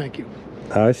it. No, thank you."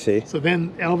 Oh, I see. So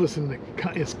then Elvis and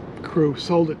his crew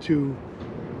sold it to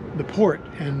the port,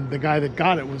 and the guy that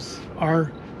got it was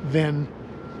our then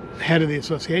head of the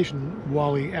association,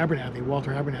 Walter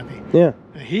Abernathy. Yeah.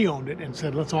 And he owned it and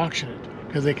said, let's auction it,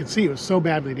 because they could see it was so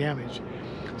badly damaged.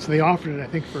 So they offered it, I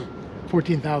think, for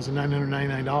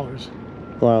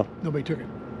 $14,999. Wow. Nobody took it.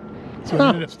 So I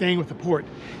ended up staying with the port.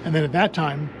 And then at that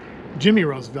time, Jimmy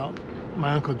Roosevelt,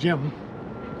 my Uncle Jim,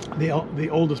 the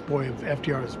oldest boy of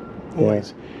FDR's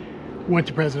boys, went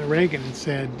to President Reagan and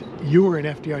said, you were an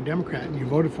FDR Democrat and you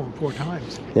voted for him 4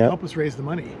 times. Help us raise the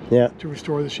money to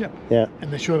restore the ship.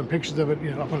 And they showed him pictures of it,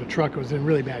 up on a truck. It was in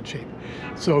really bad shape.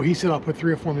 So he said, I'll put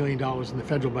 $3 or $4 million in the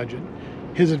federal budget.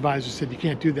 His advisor said, you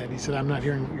can't do that. He said, I'm not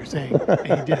hearing what you're saying.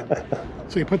 And he did.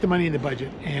 So he put the money in the budget,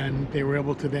 and they were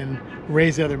able to then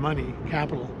raise other money,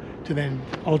 capital, to then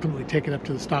ultimately take it up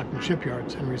to the Stockton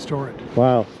shipyards and restore it.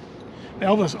 Wow.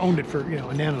 Elvis owned it for, a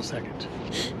nanosecond,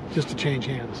 just to change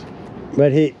hands.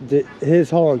 But his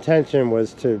whole intention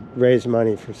was to raise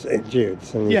money for St.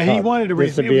 Jude's. And he wanted to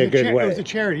raise this would be a good way. It was a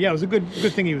charity. Yeah, it was a good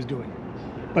thing he was doing.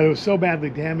 But it was so badly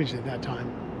damaged at that time.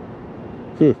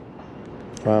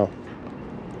 Wow.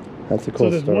 That's a cool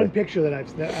story. So there's one picture that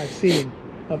I've seen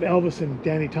of Elvis and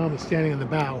Danny Thomas standing on the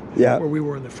bow where we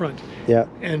were in the front.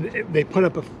 And they put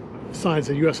up a sign that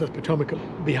said USS Potomac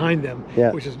behind them,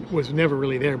 which was never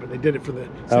really there, but they did it for the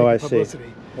sake of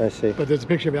publicity. I see. But there's a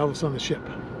picture of Elvis on the ship.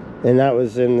 And that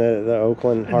was in the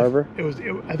Oakland Harbor? I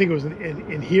think it was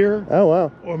in here. Oh,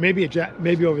 wow. Or maybe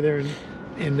over there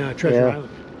in Treasure Island.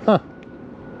 Huh.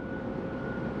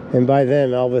 And by then,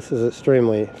 Elvis is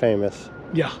extremely famous.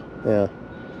 Yeah. Yeah.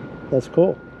 That's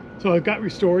cool. So it got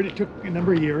restored. It took a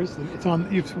number of years. It's on.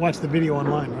 You've watched the video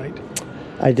online, right?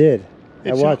 I did.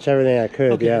 I watched everything I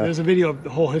could. Okay, there's a video of the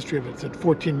whole history of it. It's a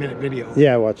 14-minute video.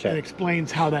 Yeah, I watched it. It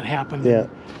explains how that happened. And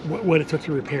what it took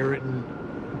to repair it. And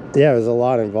yeah, it was a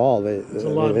lot involved.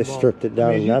 They stripped it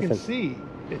down to nothing. You can see,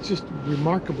 it's just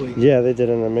remarkably. Yeah, they did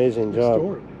an amazing job.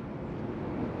 Restored.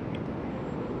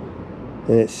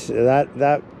 And it's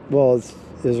it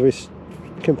was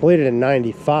completed in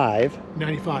 95.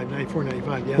 94,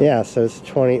 95, yeah. Yeah, so it's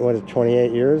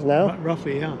 28 years now?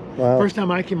 Roughly, yeah. Wow. First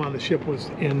time I came on the ship was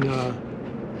in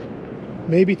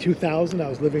maybe 2000. I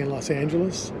was living in Los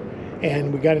Angeles,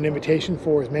 and we got an invitation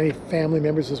for as many family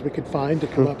members as we could find to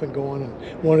come up and go on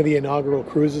one of the inaugural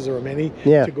cruises, or many,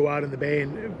 to go out in the bay,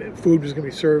 and food was going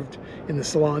to be served in the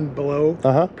salon below,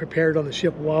 prepared on the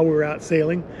ship while we were out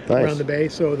sailing around the bay.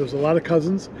 So there was a lot of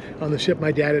cousins on the ship.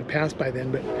 My dad had passed by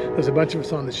then, but there was a bunch of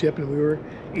us on the ship, and we were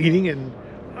eating, and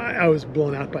I was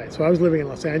blown out by it. So I was living in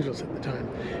Los Angeles at the time.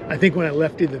 I think when I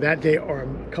left either that day or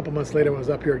a couple months later when I was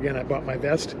up here again, I bought my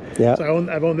vest. Yeah. So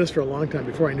I've owned this for a long time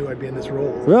before I knew I'd be in this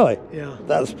role. Really? Yeah.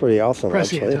 That's pretty awesome,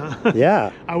 Prescient, actually. huh?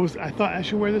 Yeah. I thought I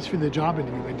should wear this for the job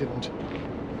interview. I didn't.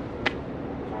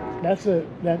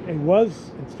 It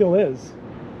was and still is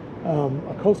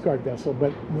a Coast Guard vessel,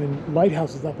 but when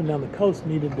lighthouses up and down the coast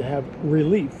needed to have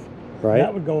relief,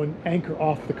 that would go and anchor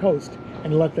off the coast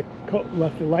and let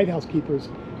the lighthouse keepers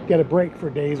get a break for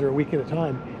days or a week at a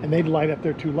time, and they'd light up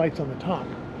their 2 lights on the top.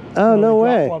 Oh, no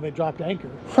way! While they dropped anchor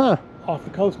off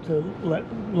the coast to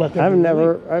let them. I've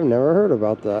never heard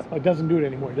about that. It doesn't do it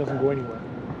anymore. It doesn't go anywhere.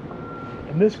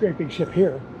 And this great big ship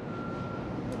here,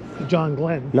 the John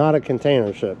Glenn. Not a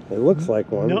container ship. It looks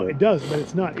like one. No, it does, but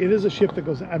it's not. It is a ship that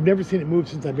goes. I've never seen it move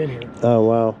since I've been here. Oh,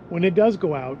 wow! When it does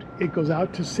go out, it goes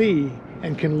out to sea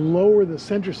and can lower the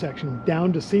center section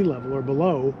down to sea level or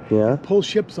below. Yeah. Pull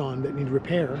ships on that need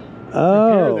repair.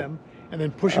 Repair them, and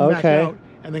then push them back out,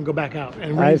 and then go back out.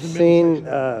 And I've seen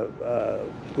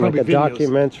like a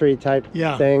documentary type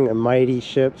thing, Mighty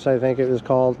Ships, I think it was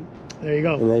called. There you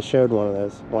go. And they showed one of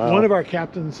those. Wow. One of our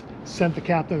captains sent the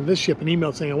captain of this ship an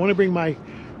email saying, I want to bring my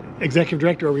executive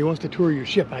director over. He wants to tour your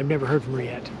ship. I've never heard from her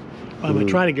yet. But I'm going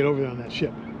to try to get over there on that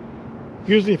ship.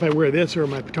 Usually if I wear this or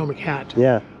my Potomac hat,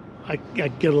 I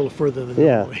get a little further than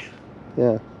normally.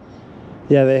 Yeah,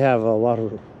 they have a lot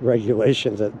of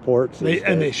regulations at ports.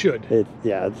 They should.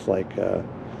 It's like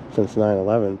since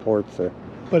 9/11, ports are.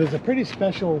 But it's a pretty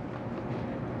special.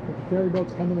 The ferry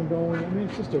boats coming and going. I mean,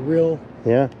 it's just a real.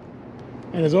 Yeah.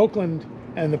 And as Oakland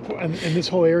and this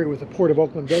whole area with the Port of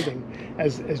Oakland building,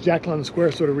 as Jack London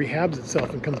Square sort of rehabs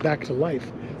itself and comes back to life,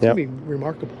 it's going to be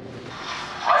remarkable.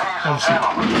 Ladies and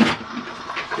gentlemen,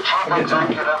 the chief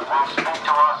executive will speak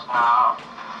to us now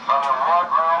from the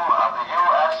wardroom of the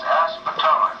USS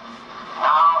Potomac,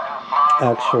 now in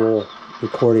Florida. Actual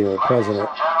recording of the president. Ladies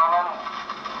and gentlemen,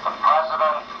 the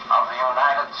President of the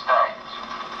United States.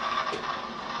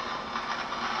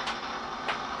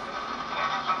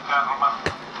 Ladies and gentlemen,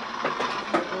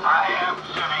 I am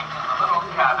sitting in the little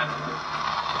cabin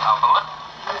of the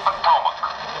Potomac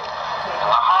in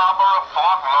the harbor of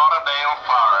Fort Lauderdale,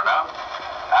 Florida,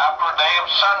 after a day of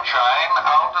sunshine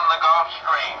out in the Gulf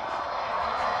Stream.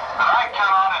 That I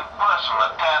cannot in person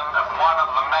attend one of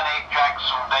the many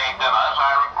Jackson Day dinners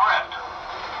I regret.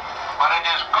 But it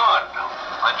is good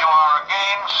that you are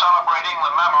celebrating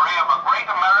the memory of a great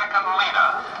American leader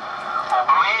who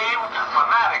believed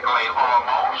fanatically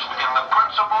almost in the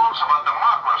principles of a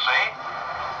democracy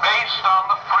based on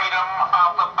the freedom of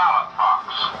the ballot box.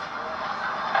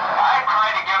 I try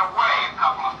to get away a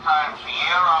couple of times a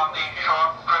year on these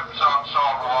short trips on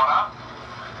salt water.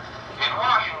 In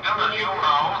Washington, as you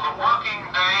know, the working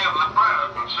day of the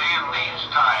presidency in these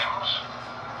times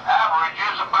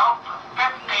averages about 15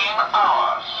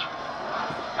 hours.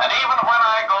 And even when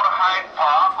I go to Hyde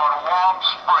Park or to Warm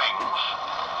Springs,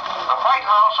 the White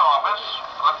House office,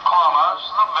 the callers,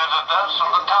 the visitors,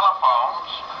 and the telephones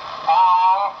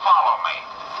all follow me.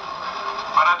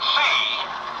 But at sea,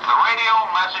 the radio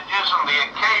messages and the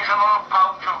occasional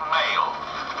pouch of mail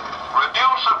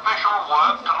reduce official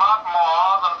work to not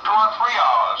more than 2 or 3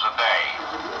 hours a day.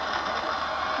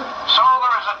 So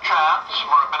there is a chance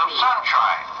for a bit of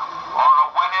sunshine, or a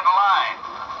wedded line,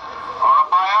 or a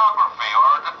biography, or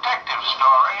a detective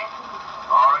story,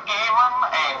 or even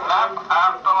a nap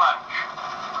after lunch.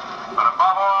 But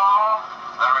above all,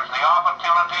 there is the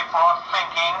opportunity for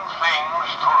thinking things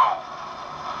through,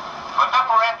 for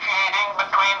differentiating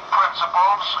between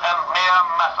principles and mere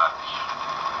methods,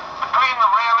 between the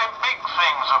really big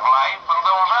things of life and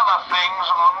those other things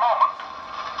of the moment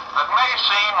that may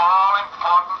seem all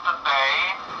important today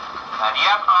and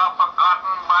yet are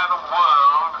forgotten by the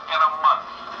world in a month.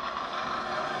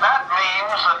 That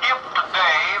means that if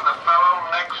today the fellow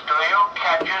next to you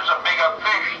catches a bigger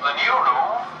fish than you do,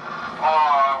 or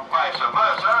vice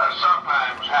versa, as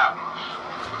sometimes happens,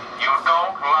 you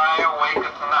don't lie awake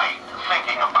at night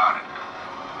thinking about it.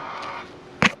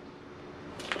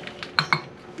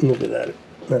 Look at that.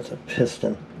 That's a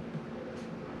piston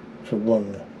for one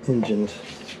of the engines.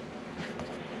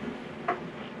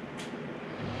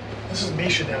 This is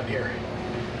Misha down here.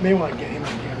 You may want to get him on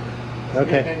camera.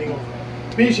 Okay. Bending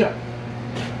over. Misha.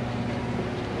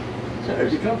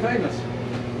 It's become famous.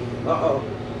 Uh-oh.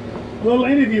 A little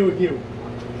interview with you.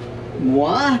 Moi?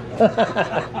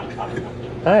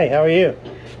 Hi, how are you?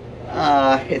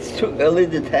 It's too early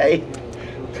to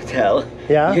tell.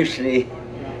 Yeah? Usually,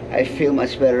 I feel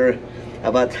much better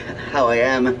about how I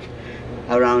am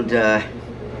around,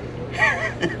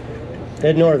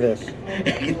 Ignore this.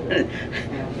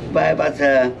 by about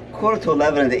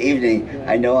 11:15 in the evening,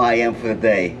 I know I am for the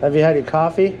day. Have you had your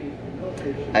coffee?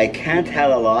 I can't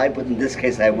tell a lie, but in this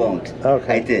case I won't.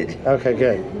 Okay. I did. Okay,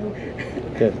 good.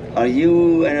 Good. Are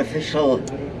you an official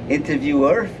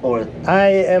interviewer or? I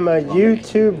am a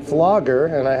YouTube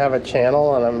vlogger and I have a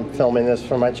channel and I'm filming this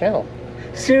for my channel.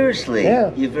 Seriously?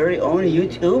 Yeah. Your very own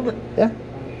YouTube? Yeah.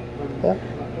 Yeah.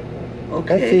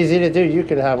 Okay. That's easy to do. You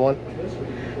can have one.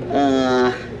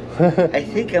 I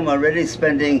think I'm already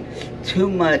spending too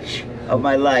much of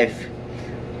my life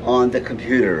on the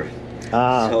computer.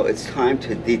 Ah, So it's time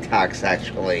to detox,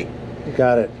 actually.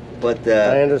 got it. But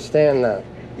I understand that.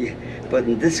 but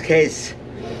in this case,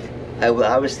 I will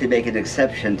obviously make an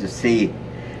exception to see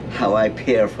how I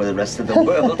pair for the rest of the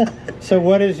world. So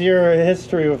what is your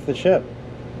history with the ship?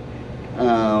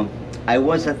 I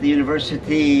was at the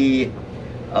University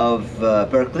of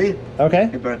Berkeley, Okay.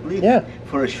 in Berkeley, Yeah.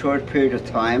 for a short period of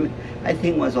time. I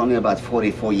think it was only about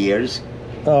 44 years.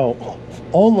 Oh,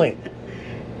 only.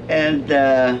 And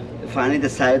finally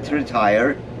decided to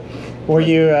retire. Were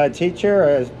you a teacher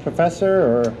or a professor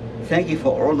or Thank you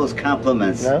for all those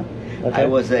compliments. no? Okay. I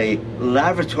was a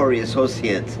laboratory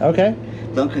associate. Okay.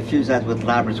 Don't confuse that with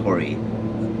laboratory.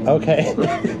 Okay.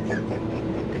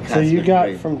 So you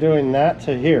got from doing that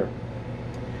to here.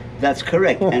 That's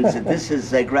correct. And so this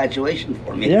is a graduation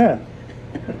for me. Yeah.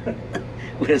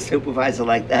 With a supervisor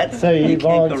like that. So you can't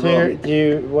go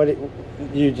volunteer? wrong.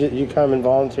 Do you come and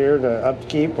volunteer to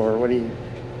upkeep or what do you?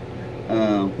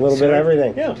 A little bit sir, of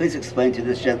everything. Yeah. Please explain to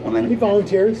this He gentleman.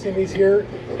 volunteers and he's here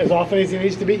as often as he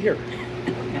needs to be here.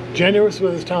 Generous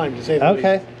with his time, to say the least.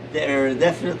 Okay. They're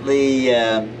definitely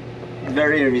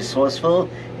very resourceful,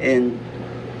 and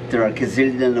there are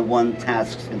gazillion and one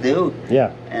tasks to do.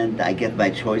 Yeah. And I get my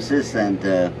choices, and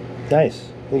Nice.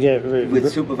 You get with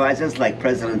supervisors like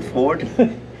President Ford.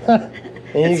 and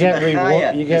you It's get Messiah.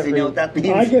 reward. You Does get he know what that means?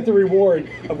 I get the reward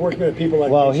of working with people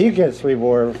like well. Misha. He gets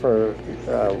reward for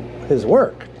his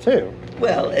work too.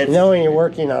 Well, it's Knowing you're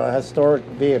working on a historic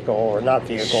vehicle or not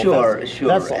vehicle. sure, sure,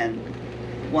 vessel. and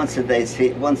once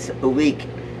a week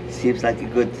seems like a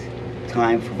good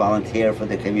time for volunteer for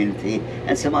the community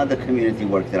and some other community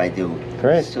work that I do.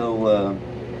 Great. So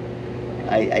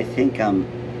I think I'm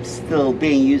still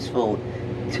being useful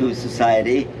to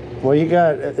society. Well, you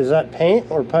got. Is that paint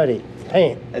or putty?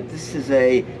 Paint. This is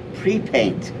a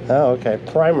pre-paint. Oh, okay.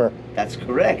 Primer. That's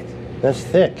correct. That's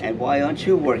thick. And why aren't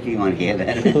you working on here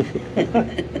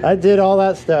then? I did all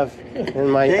that stuff. In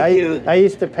my, Thank you. I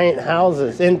used to paint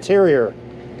houses, interior.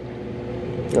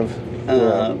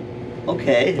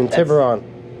 Okay. In that's- Tiburon.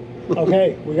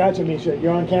 Okay, we got you, Misha.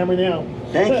 You're on camera now.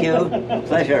 Thank you.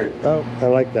 Pleasure. Oh, I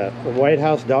like that. The White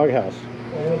House doghouse.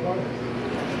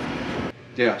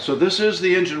 Yeah, so this is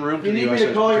the engine room. You need me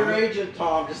to call your agent,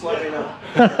 Tom, just let me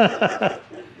know.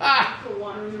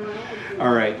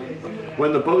 All right.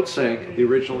 When the boat sank, the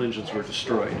original engines were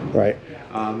destroyed. Right.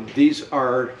 These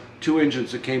are two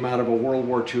engines that came out of a World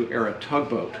War II era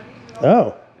tugboat,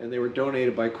 Oh. and they were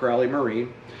donated by Crowley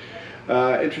Marine.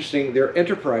 Interesting, they're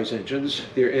Enterprise engines.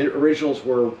 The originals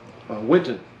were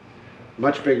Winton,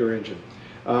 much bigger engine.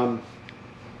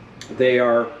 They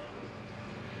are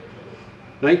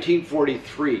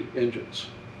 1943 engines.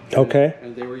 Okay.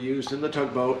 And they were used in the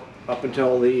tugboat up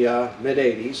until the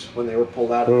mid-80s when they were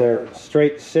pulled out of And there. they're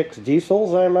straight 6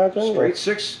 diesels, I imagine? Straight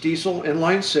 6 diesel,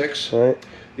 inline 6. Right.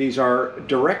 These are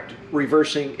direct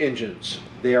reversing engines.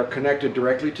 They are connected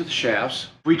directly to the shafts.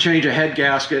 We change a head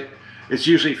gasket. It's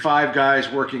usually 5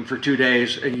 guys working for 2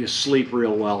 days, and you sleep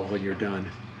real well when you're done.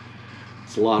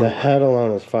 It's a lot The of work. head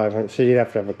alone is 500. So you'd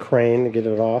have to have a crane to get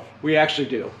it off? We actually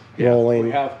do. Rolling.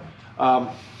 We have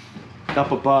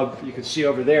up above, you can see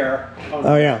over there.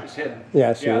 Oh, yeah. It's hidden. Yeah,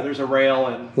 I see Yeah, it. there's a rail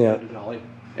and Yeah. and a dolly.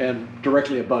 And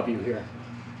directly above you here.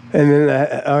 And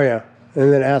then, oh yeah.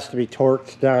 And then it has to be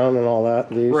torqued down and all that.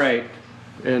 These. Right.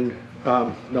 And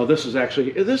no, this is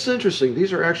interesting.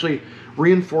 These are actually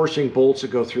reinforcing bolts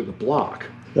that go through the block.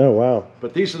 Oh, wow.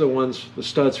 But these are the ones, the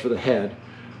studs for the head.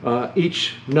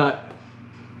 Each nut,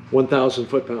 1,000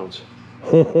 foot-pounds.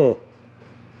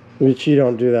 Which you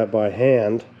don't do that by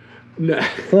hand. No.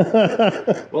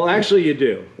 Well, actually, you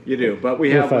do. You do. But we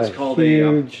have With what's called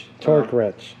huge torque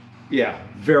wrench. Yeah,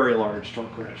 very large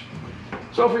torque wrench.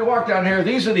 So if we walk down here,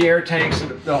 these are the air tanks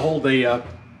that hold the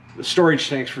storage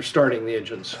tanks for starting the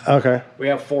engines. Okay. We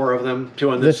have 4 of them, 2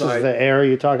 on this This side. is the air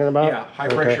you're talking about? Yeah, high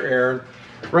pressure air.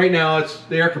 Right now,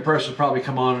 the air compressor will probably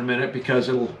come on in a minute because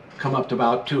it'll come up to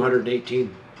about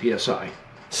 218 psi.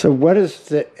 So what is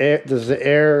the air? Does the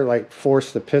air like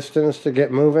force the pistons to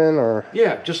get moving, or?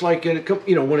 Yeah, just like when it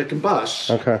combusts,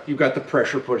 Okay. you've got the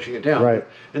pressure pushing it down. Right.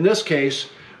 In this case,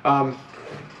 the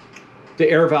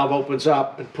air valve opens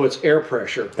up and puts air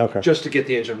pressure just to get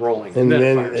the engine rolling. And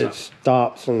then fires it up.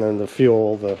 stops, and then the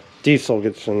fuel, the diesel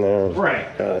gets in there.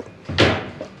 Right. Got it.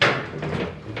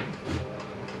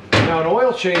 Now, an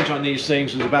oil change on these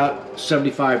things is about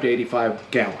 75 to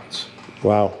 85 gallons.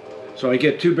 Wow. So I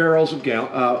get 2 barrels of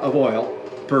oil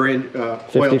per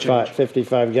oil change.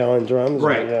 55 gallon drums.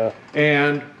 Right. Yeah.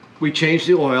 And we change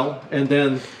the oil, and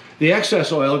then the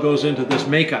excess oil goes into this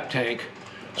makeup tank.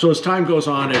 So as time goes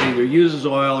on, it either uses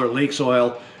oil or leaks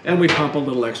oil, and we pump a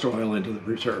little extra oil into the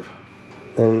reserve.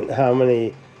 And how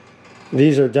many?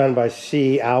 These are done by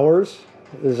C hours.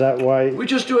 Is that why? We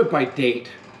just do it by date.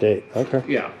 Date. Okay.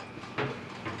 Yeah.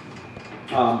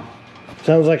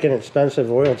 Sounds like an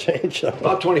expensive oil change. Though.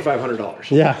 About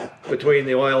 $2,500. Yeah. Between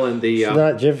the oil and the It's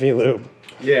not Jiffy Lube.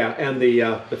 yeah, and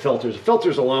the filters. The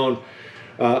filters alone,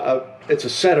 it's a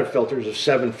set of filters of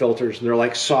 7 filters, and they're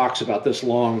like socks about this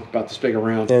long, about this big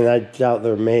around. And I doubt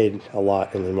they're made a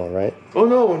lot anymore, right? Oh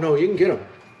no, you can get them.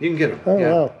 You can get them. Oh,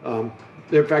 yeah. wow.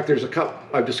 In fact,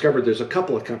 I've discovered there's a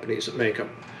couple of companies that make them.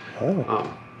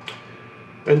 Oh.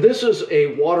 And this is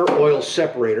a water oil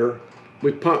separator.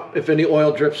 We pump, if any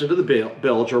oil drips into the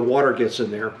bilge or water gets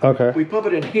in there, Okay. we pump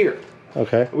it in here.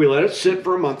 Okay. We let it sit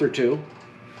for a month or 2.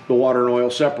 The water and oil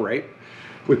separate.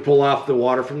 We pull off the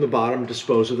water from the bottom,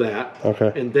 dispose of that.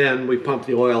 Okay. And then we pump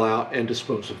the oil out and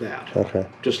dispose of that. Okay.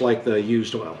 Just like the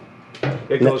used oil.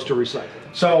 It goes to recycle.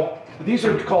 So these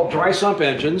are called dry sump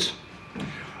engines.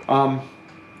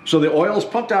 So the oil is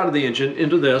pumped out of the engine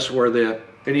into this where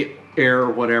any air or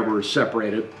whatever is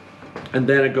separated. And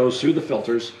then it goes through the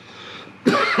filters.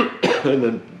 And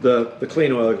then the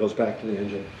clean oil goes back to the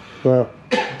engine. Well.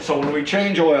 So when we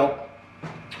change oil,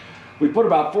 we put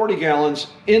about 40 gallons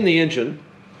in the engine.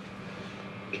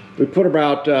 We put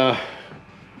about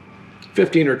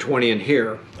 15 or 20 in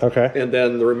here. Okay. And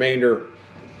then the remainder,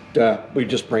 we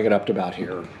just bring it up to about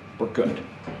here. We're good.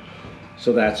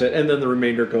 So that's it. And then the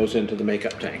remainder goes into the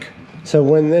makeup tank. So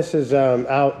when this is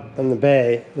out in the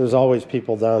bay, there's always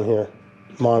people down here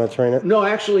monitoring it? No,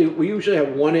 actually, we usually have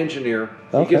one engineer.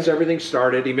 He gets everything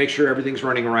started. He makes sure everything's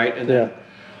running right. And then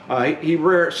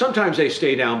sometimes they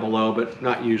stay down below, but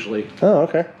not usually. Oh,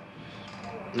 okay.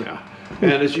 Yeah.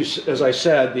 And as I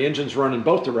said, the engine's run in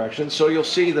both directions. So you'll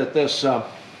see that this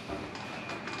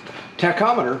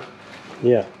tachometer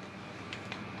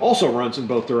also runs in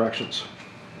both directions.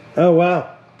 Oh,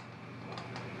 wow.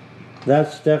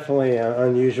 That's definitely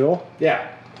unusual. Yeah,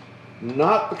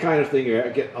 not the kind of thing you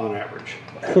get on average.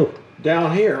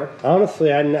 Down here,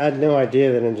 Honestly, I had no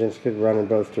idea that engines could run in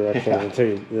both directions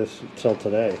until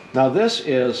today. now this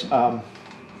is a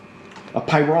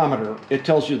pyrometer. It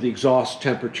tells you the exhaust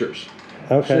temperatures.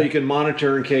 Okay. So you can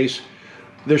monitor in case.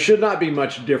 There should not be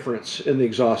much difference in the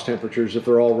exhaust temperatures if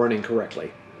they're all running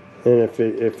correctly. And if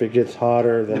it gets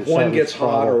hotter, then If one gets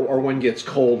hot wrong. or one gets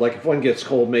cold, like if one gets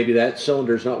cold, maybe that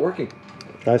cylinder's not working.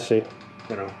 I see.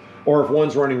 You know, or if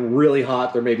one's running really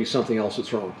hot, there may be something else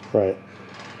that's wrong. Right.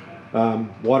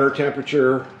 Water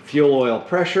temperature, fuel oil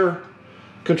pressure.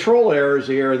 Control air is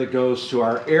the air that goes to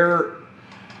our air.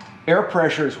 Air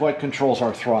pressure is what controls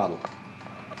our throttle,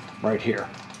 right here.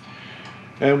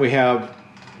 And we have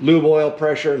lube oil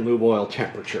pressure and lube oil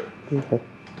temperature. Okay.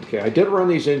 Okay, I did run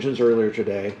these engines earlier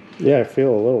today. Yeah, I feel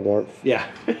a little warmth. Yeah.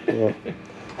 Yeah.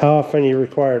 How often are you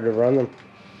required to run them?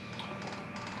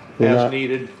 As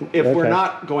needed. If we're Okay.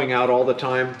 not going out all the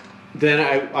time, then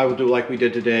I will do like we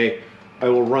did today. I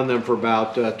will run them for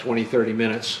about 20, 30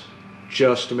 minutes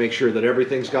just to make sure that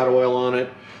everything's got oil on it.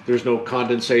 There's no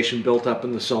condensation built up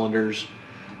in the cylinders.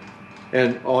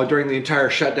 And during the entire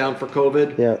shutdown for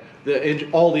COVID, Yeah.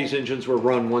 all these engines were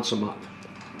run once a month.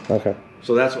 Okay.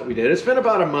 So that's what we did. It's been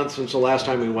about a month since the last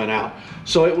time we went out.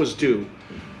 So it was due.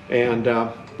 And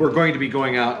we're going to be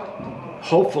going out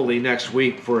hopefully next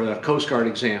week for a Coast Guard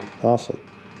exam. Awesome.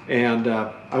 And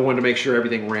I wanted to make sure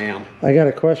everything ran. I got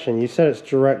a question. You said it's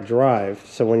direct drive,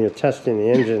 so when you're testing the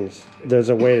engines, there's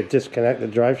a way to disconnect the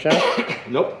drive shaft?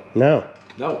 Nope. No.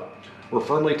 No. We're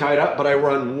firmly tied up, but I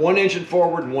run one engine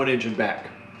forward and one engine back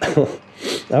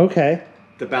Okay.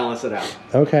 to balance it out.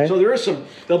 Okay. So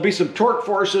there'll be some torque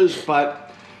forces,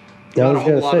 but I not a was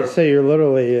whole going lot to of... say, you're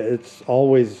literally, it's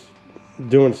always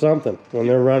doing something when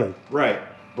they're running. Right,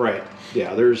 right.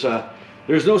 Yeah, there's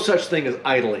no such thing as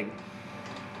idling.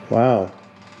 Wow.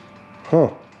 Huh.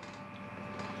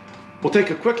 We'll take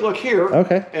a quick look here.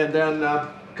 Okay. And then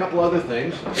a couple other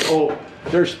things. Oh,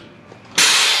 there's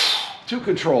two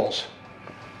controls.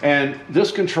 And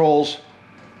this controls,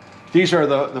 these are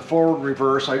the forward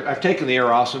reverse. I've taken the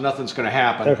air off, so nothing's going to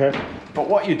happen. Okay. But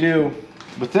what you do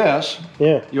with this,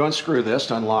 Yeah. you unscrew this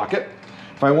to unlock it.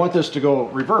 If I want this to go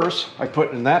reverse, I put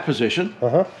it in that position,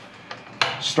 Uh-huh.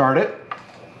 start it,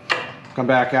 come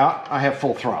back out, I have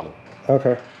full throttle.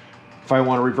 Okay. If I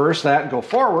want to reverse that and go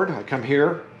forward, I come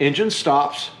here, engine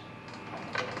stops,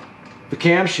 the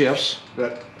cam shifts,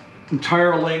 that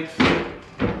entire length,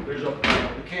 the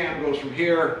cam goes from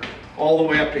here all the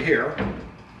way up to here.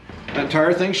 That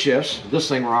entire thing shifts, this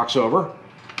thing rocks over,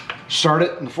 start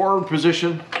it in the forward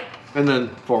position, and then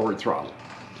forward throttle.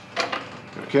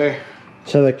 Okay,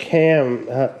 So the cam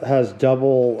has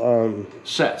double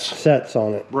sets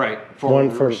on it. right, One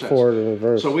for reverse sets. forward and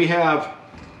reverse. So we have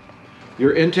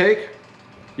your intake,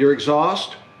 your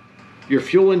exhaust, your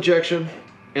fuel injection,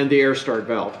 and the air start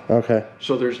valve. Okay.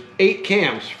 So there's 8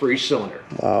 cams for each cylinder.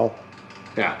 Wow.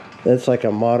 Yeah. That's like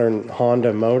a modern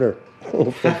Honda motor.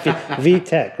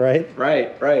 VTEC, right?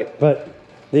 Right. But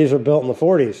these are built in the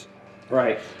 40s.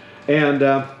 Right. And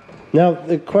Now,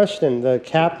 the question, the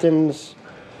captain's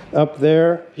up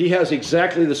there, he has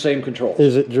exactly the same controls.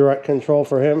 is it direct control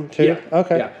for him too? Yeah.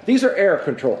 Okay. Yeah. These are air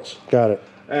controls. Got it.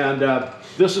 And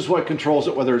this is what controls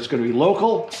it, whether it's going to be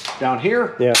local down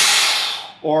here Yeah.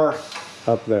 or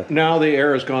Up there. now the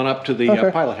air has gone up to the Okay.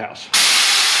 pilot house.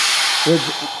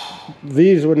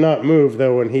 These would not move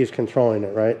though when he's controlling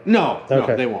it, right? No,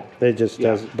 Okay. no, they won't. They just Yeah.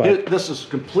 does. But This is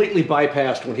completely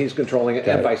bypassed when he's controlling it,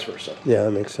 and it. vice versa. yeah,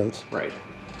 that makes sense. Right.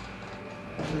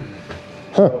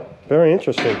 Huh. Very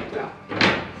interesting. Yeah.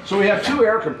 So we have 2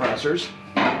 air compressors,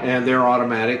 and they're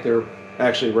automatic. They're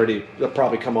actually ready. They'll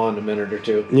probably come on in a minute or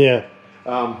two. Yeah.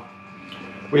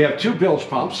 We have 2 bilge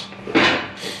pumps,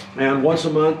 and once a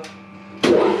month,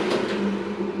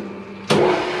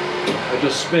 I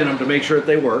just spin them to make sure that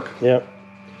they work. Yep.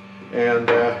 And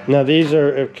Now these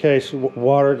are in case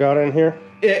water got in here.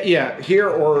 yeah, here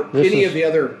or This any is- of the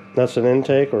other. That's an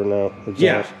intake or no? Exhaust?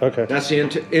 Yeah. Okay. That's the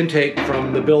intake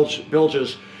from the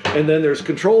bilges, and then there's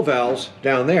control valves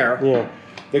down there. Yeah.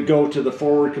 That go to the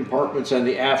forward compartments and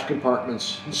the aft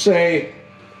compartments. Say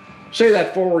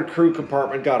that forward crew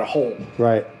compartment got a hole,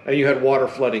 Right. and you had water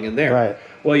flooding in there. Right.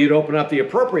 Well, you'd open up the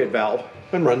appropriate valve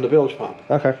and run the bilge pump.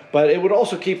 Okay. But it would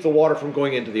also keep the water from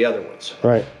going into the other ones.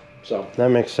 Right. So, That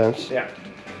makes sense. yeah.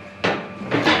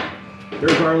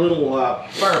 There's our little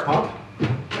fire pump.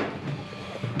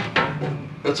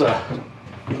 It's a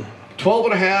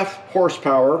 12.5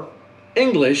 horsepower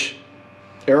English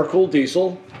air-cooled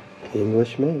diesel.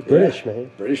 English made. British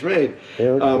made. British made.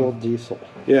 Air-cooled diesel.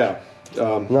 Yeah.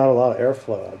 Not a lot of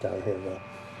airflow out down here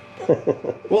though.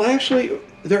 Well, actually,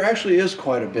 there actually is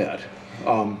quite a bit.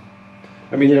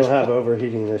 I mean, You there's don't have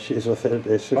overheating issues with it,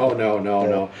 basically. Oh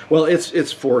no. Well,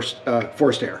 it's forced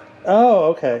air. Oh,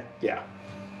 okay. Yeah.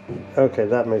 Okay,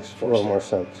 that makes a little more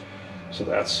sense. So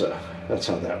that's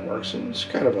how that works. And it's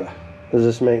kind of a Does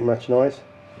this make much noise?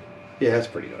 yeah, it's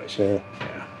pretty noisy. Yeah.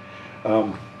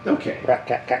 Yeah. Okay.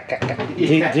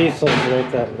 Yeah. Diesels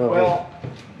make that noise. Well,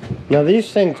 Now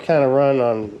these things kind of run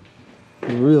on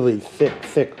really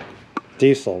thick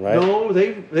diesel, right? no,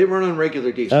 they run on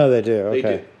regular diesel. Oh, they do. They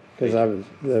Okay. do.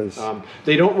 Because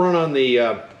They don't run on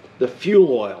the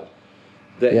fuel oil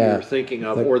that Yeah. you're thinking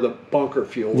of, or the bunker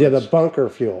fuel. yeah, the bunker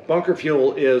fuel. Bunker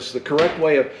fuel is the correct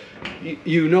way of.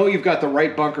 You know you've got the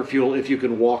right bunker fuel if you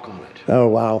can walk on it. Oh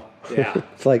wow. Yeah.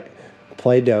 It's like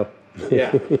Play-Doh.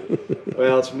 Yeah.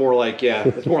 Well, it's more like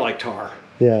tar.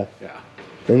 Yeah. Yeah.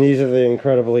 And these are the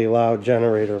incredibly loud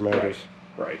generator motors.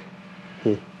 Right.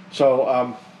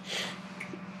 So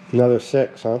Another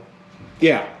 6, huh?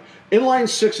 yeah, inline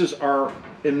sixes are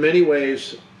in many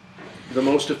ways the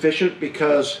most efficient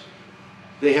because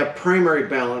they have primary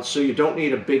balance, so you don't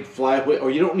need a big flywheel or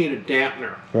you don't need a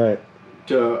dampener Right.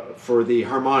 for the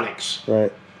harmonics.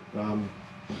 Right.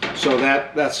 So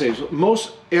that saves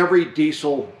most every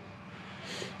diesel.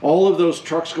 All of those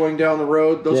trucks going down the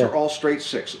road, those Yeah. are all straight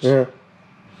sixes. Yeah.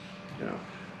 You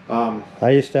know. I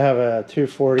used to have a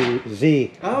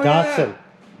 240Z Oh, Datsun,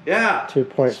 Yeah.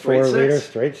 2.4 Straight six. liter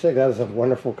straight six. That was a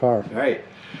wonderful car. Right.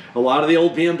 A lot of the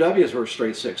old BMWs were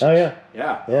straight sixes. Oh yeah.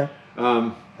 Yeah. Yeah.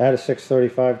 Um, I had a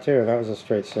 635 too. That was a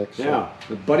straight 6. so- yeah.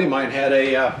 A buddy of mine had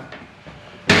a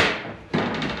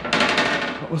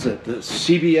what was it? The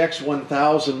CBX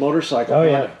 1000 motorcycle. Oh,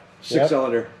 yeah. on it.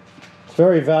 Six-cylinder. It's a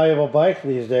very valuable bike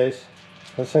these days.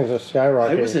 Those things are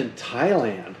skyrocketing. I was in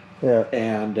Thailand Yeah.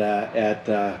 and at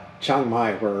Chiang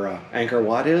Mai, where Angkor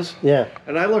Wat is. Yeah.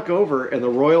 And I look over, and the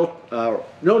Royal, the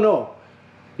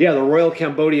Royal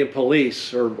Cambodian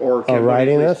Police or Cambodian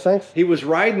riding police, those things? He was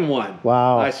riding one.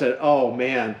 Wow. I said, "Oh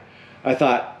man," I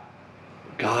thought,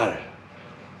 "God,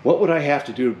 what would I have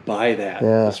to do to buy that?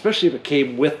 Yeah. Especially if it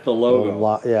came with the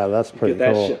logo. Yeah, that's pretty Get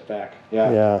that cool. shit back."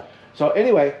 Yeah. Yeah. So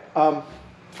anyway,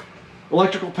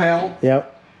 electrical panel.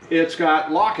 Yep. It's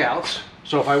got lockouts,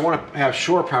 so if I want to have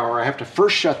shore power, I have to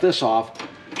first shut this off,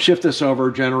 shift this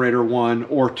over, generator 1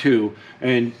 or 2,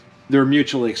 and they're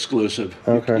mutually exclusive.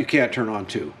 Okay. You can't turn on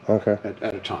 2 Okay.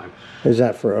 at a time. Is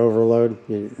that for overload?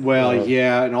 Well,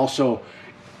 yeah, and also,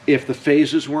 if the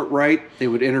phases weren't right, they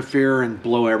would interfere and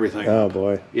blow everything Oh up.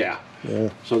 boy. Yeah. Yeah.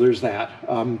 So there's that.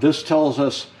 This tells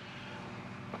us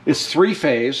it's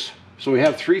 3-phase, so we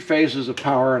have 3 phases of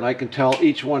power, and I can tell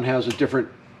each one has a different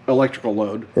electrical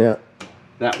load. Yeah.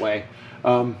 That way.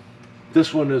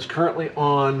 This one is currently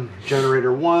on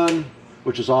generator 1,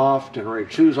 which is off, generator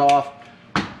 2 is off,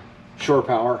 shore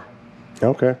power,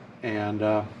 Okay. and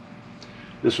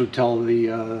this would tell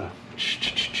the, I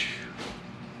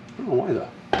don't know why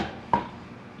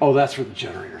oh, that's for the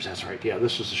generators, that's right, yeah,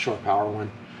 this is the shore power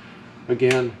one.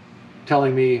 Again,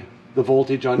 telling me the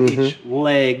voltage on each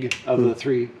leg of the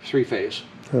three-phase.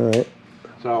 All right.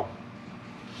 So,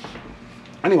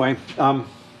 anyway,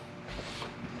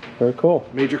 Very cool.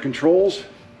 major controls,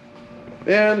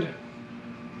 and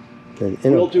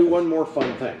we'll do one more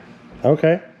fun thing.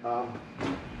 Okay.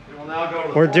 We will now go to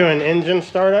the We're doing engine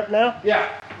startup now? Yeah.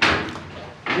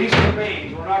 These are the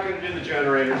mains. We're not going to do the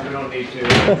generators. We don't need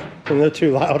to. And they're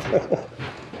too loud.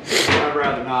 I'd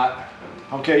rather not.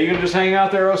 Okay, you can just hang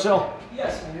out there, Osil?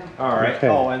 Yes, I am. All right. Okay.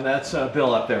 Oh, and that's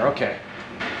Bill up there. Okay.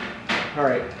 All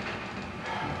right.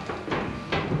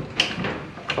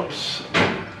 Oops.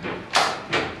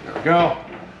 There we go.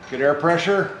 Good air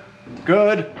pressure.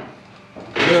 Good.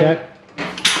 Good. Check.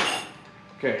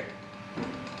 Okay.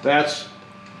 That's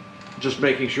just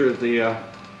making sure that the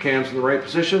cam's in the right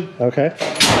position. Okay.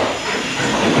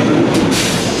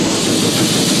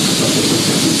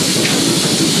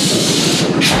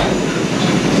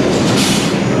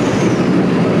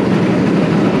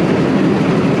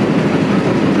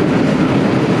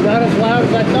 Not as loud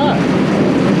as I thought.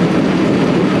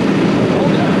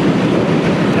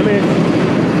 I mean,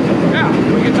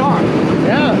 Yeah, we can talk.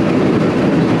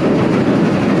 yeah.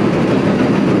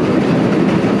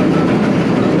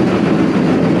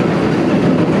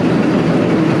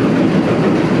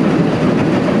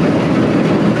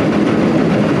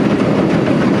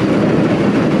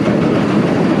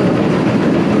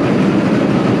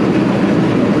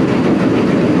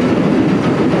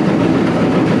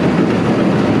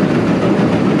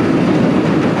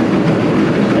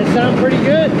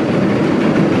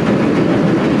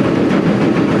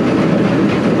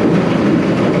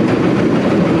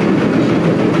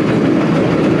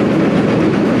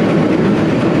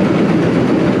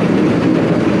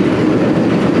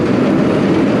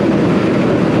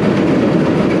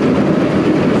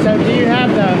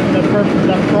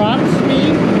 the prop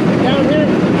speed down here?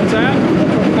 What's that? The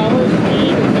propeller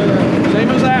speed? Is there a... Same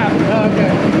as that. Oh,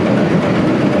 okay.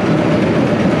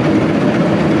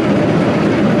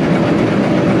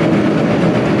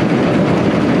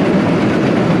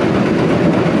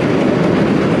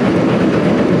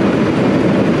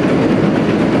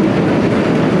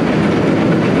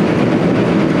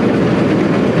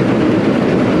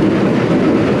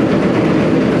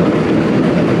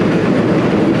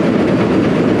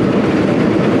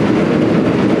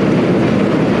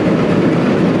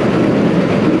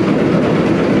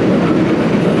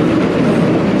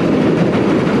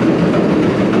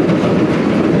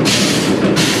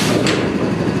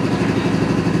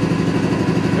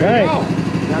 There you Nice. go.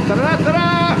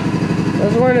 Da-da-da-da-da.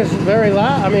 This one is very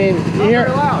loud. I mean, you Not hear,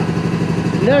 very loud.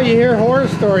 no, you hear horror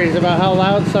stories about how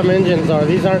loud some engines are.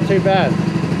 These aren't too bad.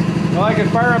 Well, I can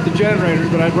fire up the generators,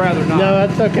 but I'd rather not. No,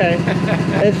 that's okay.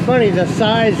 It's funny, the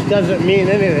size doesn't mean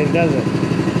anything, does it?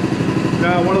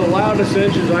 No, one of the loudest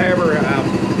engines I ever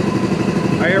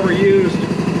used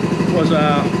was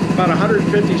about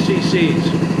 150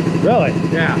 cc's. Really?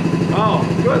 Yeah. Oh,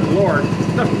 good Lord.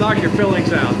 Enough to knock your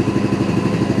fillings out.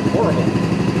 Horrible.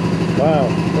 Wow.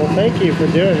 Well, thank you for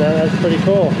doing that. That's pretty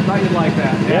cool. Thought you'd like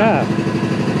that. Yeah.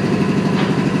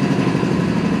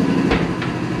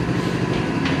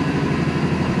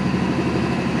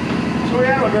 So we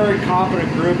have a very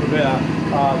competent group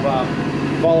of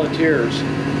volunteers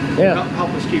Yeah. to help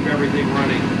us keep everything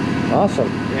running. Awesome.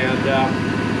 And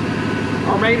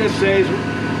our maintenance days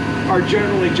are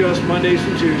generally just Mondays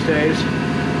and Tuesdays.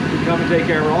 We come and take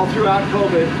care of it all throughout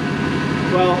COVID.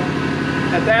 Well,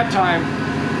 at that time,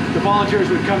 the volunteers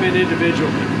would come in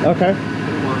individually. Okay.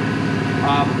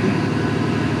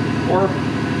 Or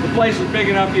if the place was big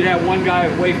enough, you'd have one guy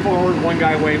way forward, one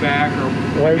guy way back, or one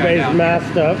guy Everybody's down.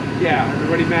 masked up. Yeah,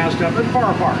 everybody masked up and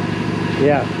far apart,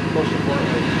 Yeah. most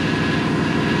importantly.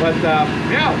 But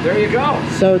yeah, there you go.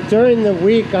 So during the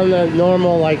week on the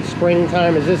normal like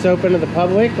springtime, is this open to the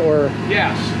public or?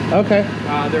 Yes, Okay.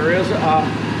 there is.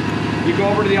 You go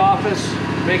over to the office,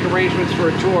 make arrangements for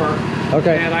a tour.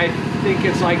 Okay. And I think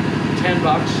it's like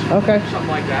 $10, Okay. something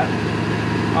like that.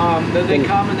 Then they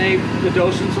come and the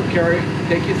docents will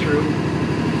take you through.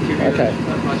 Give you Okay.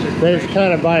 as much Then it's information.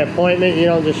 kind of by appointment. You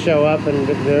don't just show up and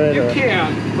do it. You or...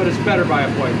 can, but it's better by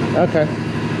appointment. Okay.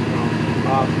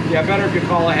 Yeah, better if you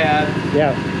call ahead,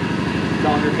 Yeah.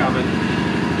 tell them you're coming.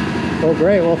 Well,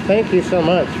 great. Well, thank you so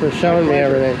much for showing me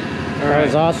pleasure. everything. All That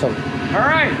was right. awesome. All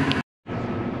right.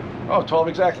 Oh, 12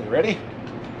 exactly. Ready?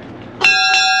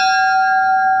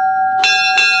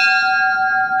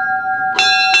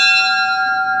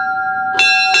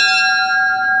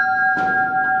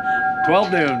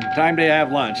 noon, time to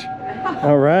have lunch.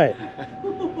 All right.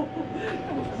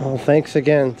 Well, thanks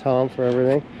again, Tom, for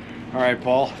everything. All right,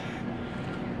 Paul.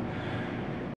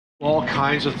 All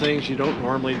kinds of things you don't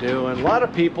normally do, and a lot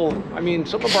of people, I mean,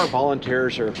 some of our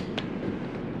volunteers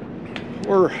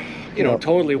we're, you know,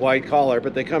 totally white collar,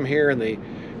 but they come here and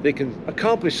they can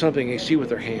accomplish something they see with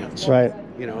their hands. Right.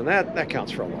 You know, and that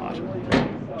counts for a lot.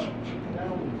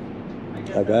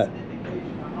 I bet.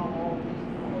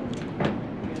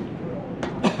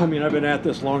 I mean, I've been at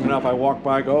this long enough. I walk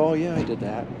by, go, oh yeah, I did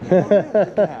that. Oh, yeah, I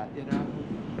did that. You know,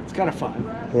 it's kind of fun.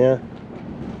 Yeah.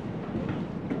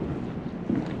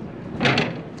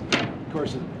 Of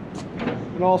course,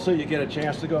 and also you get a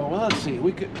chance to go, well, let's see,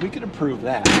 we could improve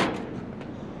that.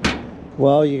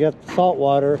 Well, you got the salt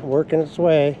water working its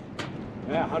way.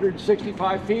 Yeah,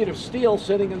 165 feet of steel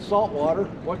sitting in salt water.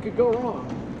 What could go wrong?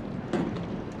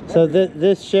 So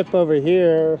this ship over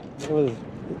here was,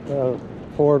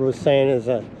 Ford was saying, is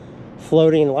a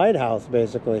floating lighthouse,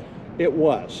 basically. It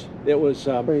was. It was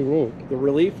Pretty neat. The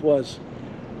Relief was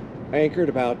anchored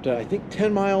about, I think,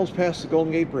 10 miles past the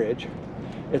Golden Gate Bridge.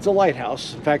 It's a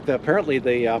lighthouse. In fact, apparently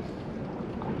the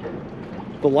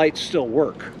lights still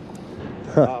work.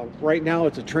 Right now,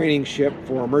 it's a training ship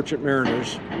for merchant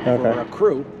mariners, for a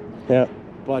crew. Yeah.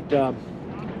 But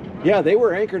yeah, they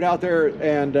were anchored out there,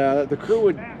 and the crew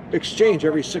would exchange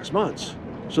every 6 months.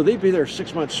 So they'd be there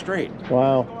 6 months straight.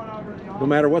 Wow. No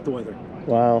matter what the weather.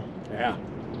 Wow. Yeah.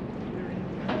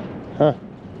 Huh.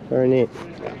 Very neat.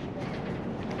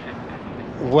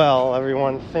 Well,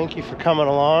 everyone, thank you for coming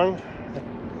along.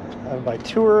 My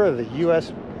tour of the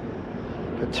USS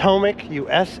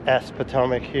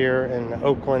Potomac here in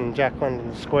Oakland, Jack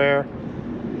London Square.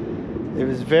 It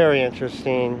was very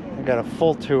interesting. I got a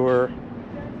full tour.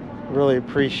 Really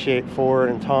appreciate Ford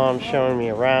and Tom showing me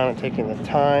around and taking the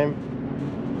time.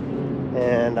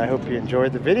 And I hope you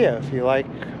enjoyed the video. If you like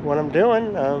what I'm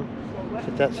doing,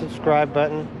 hit that subscribe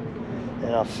button,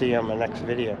 and I'll see you on my next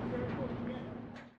video.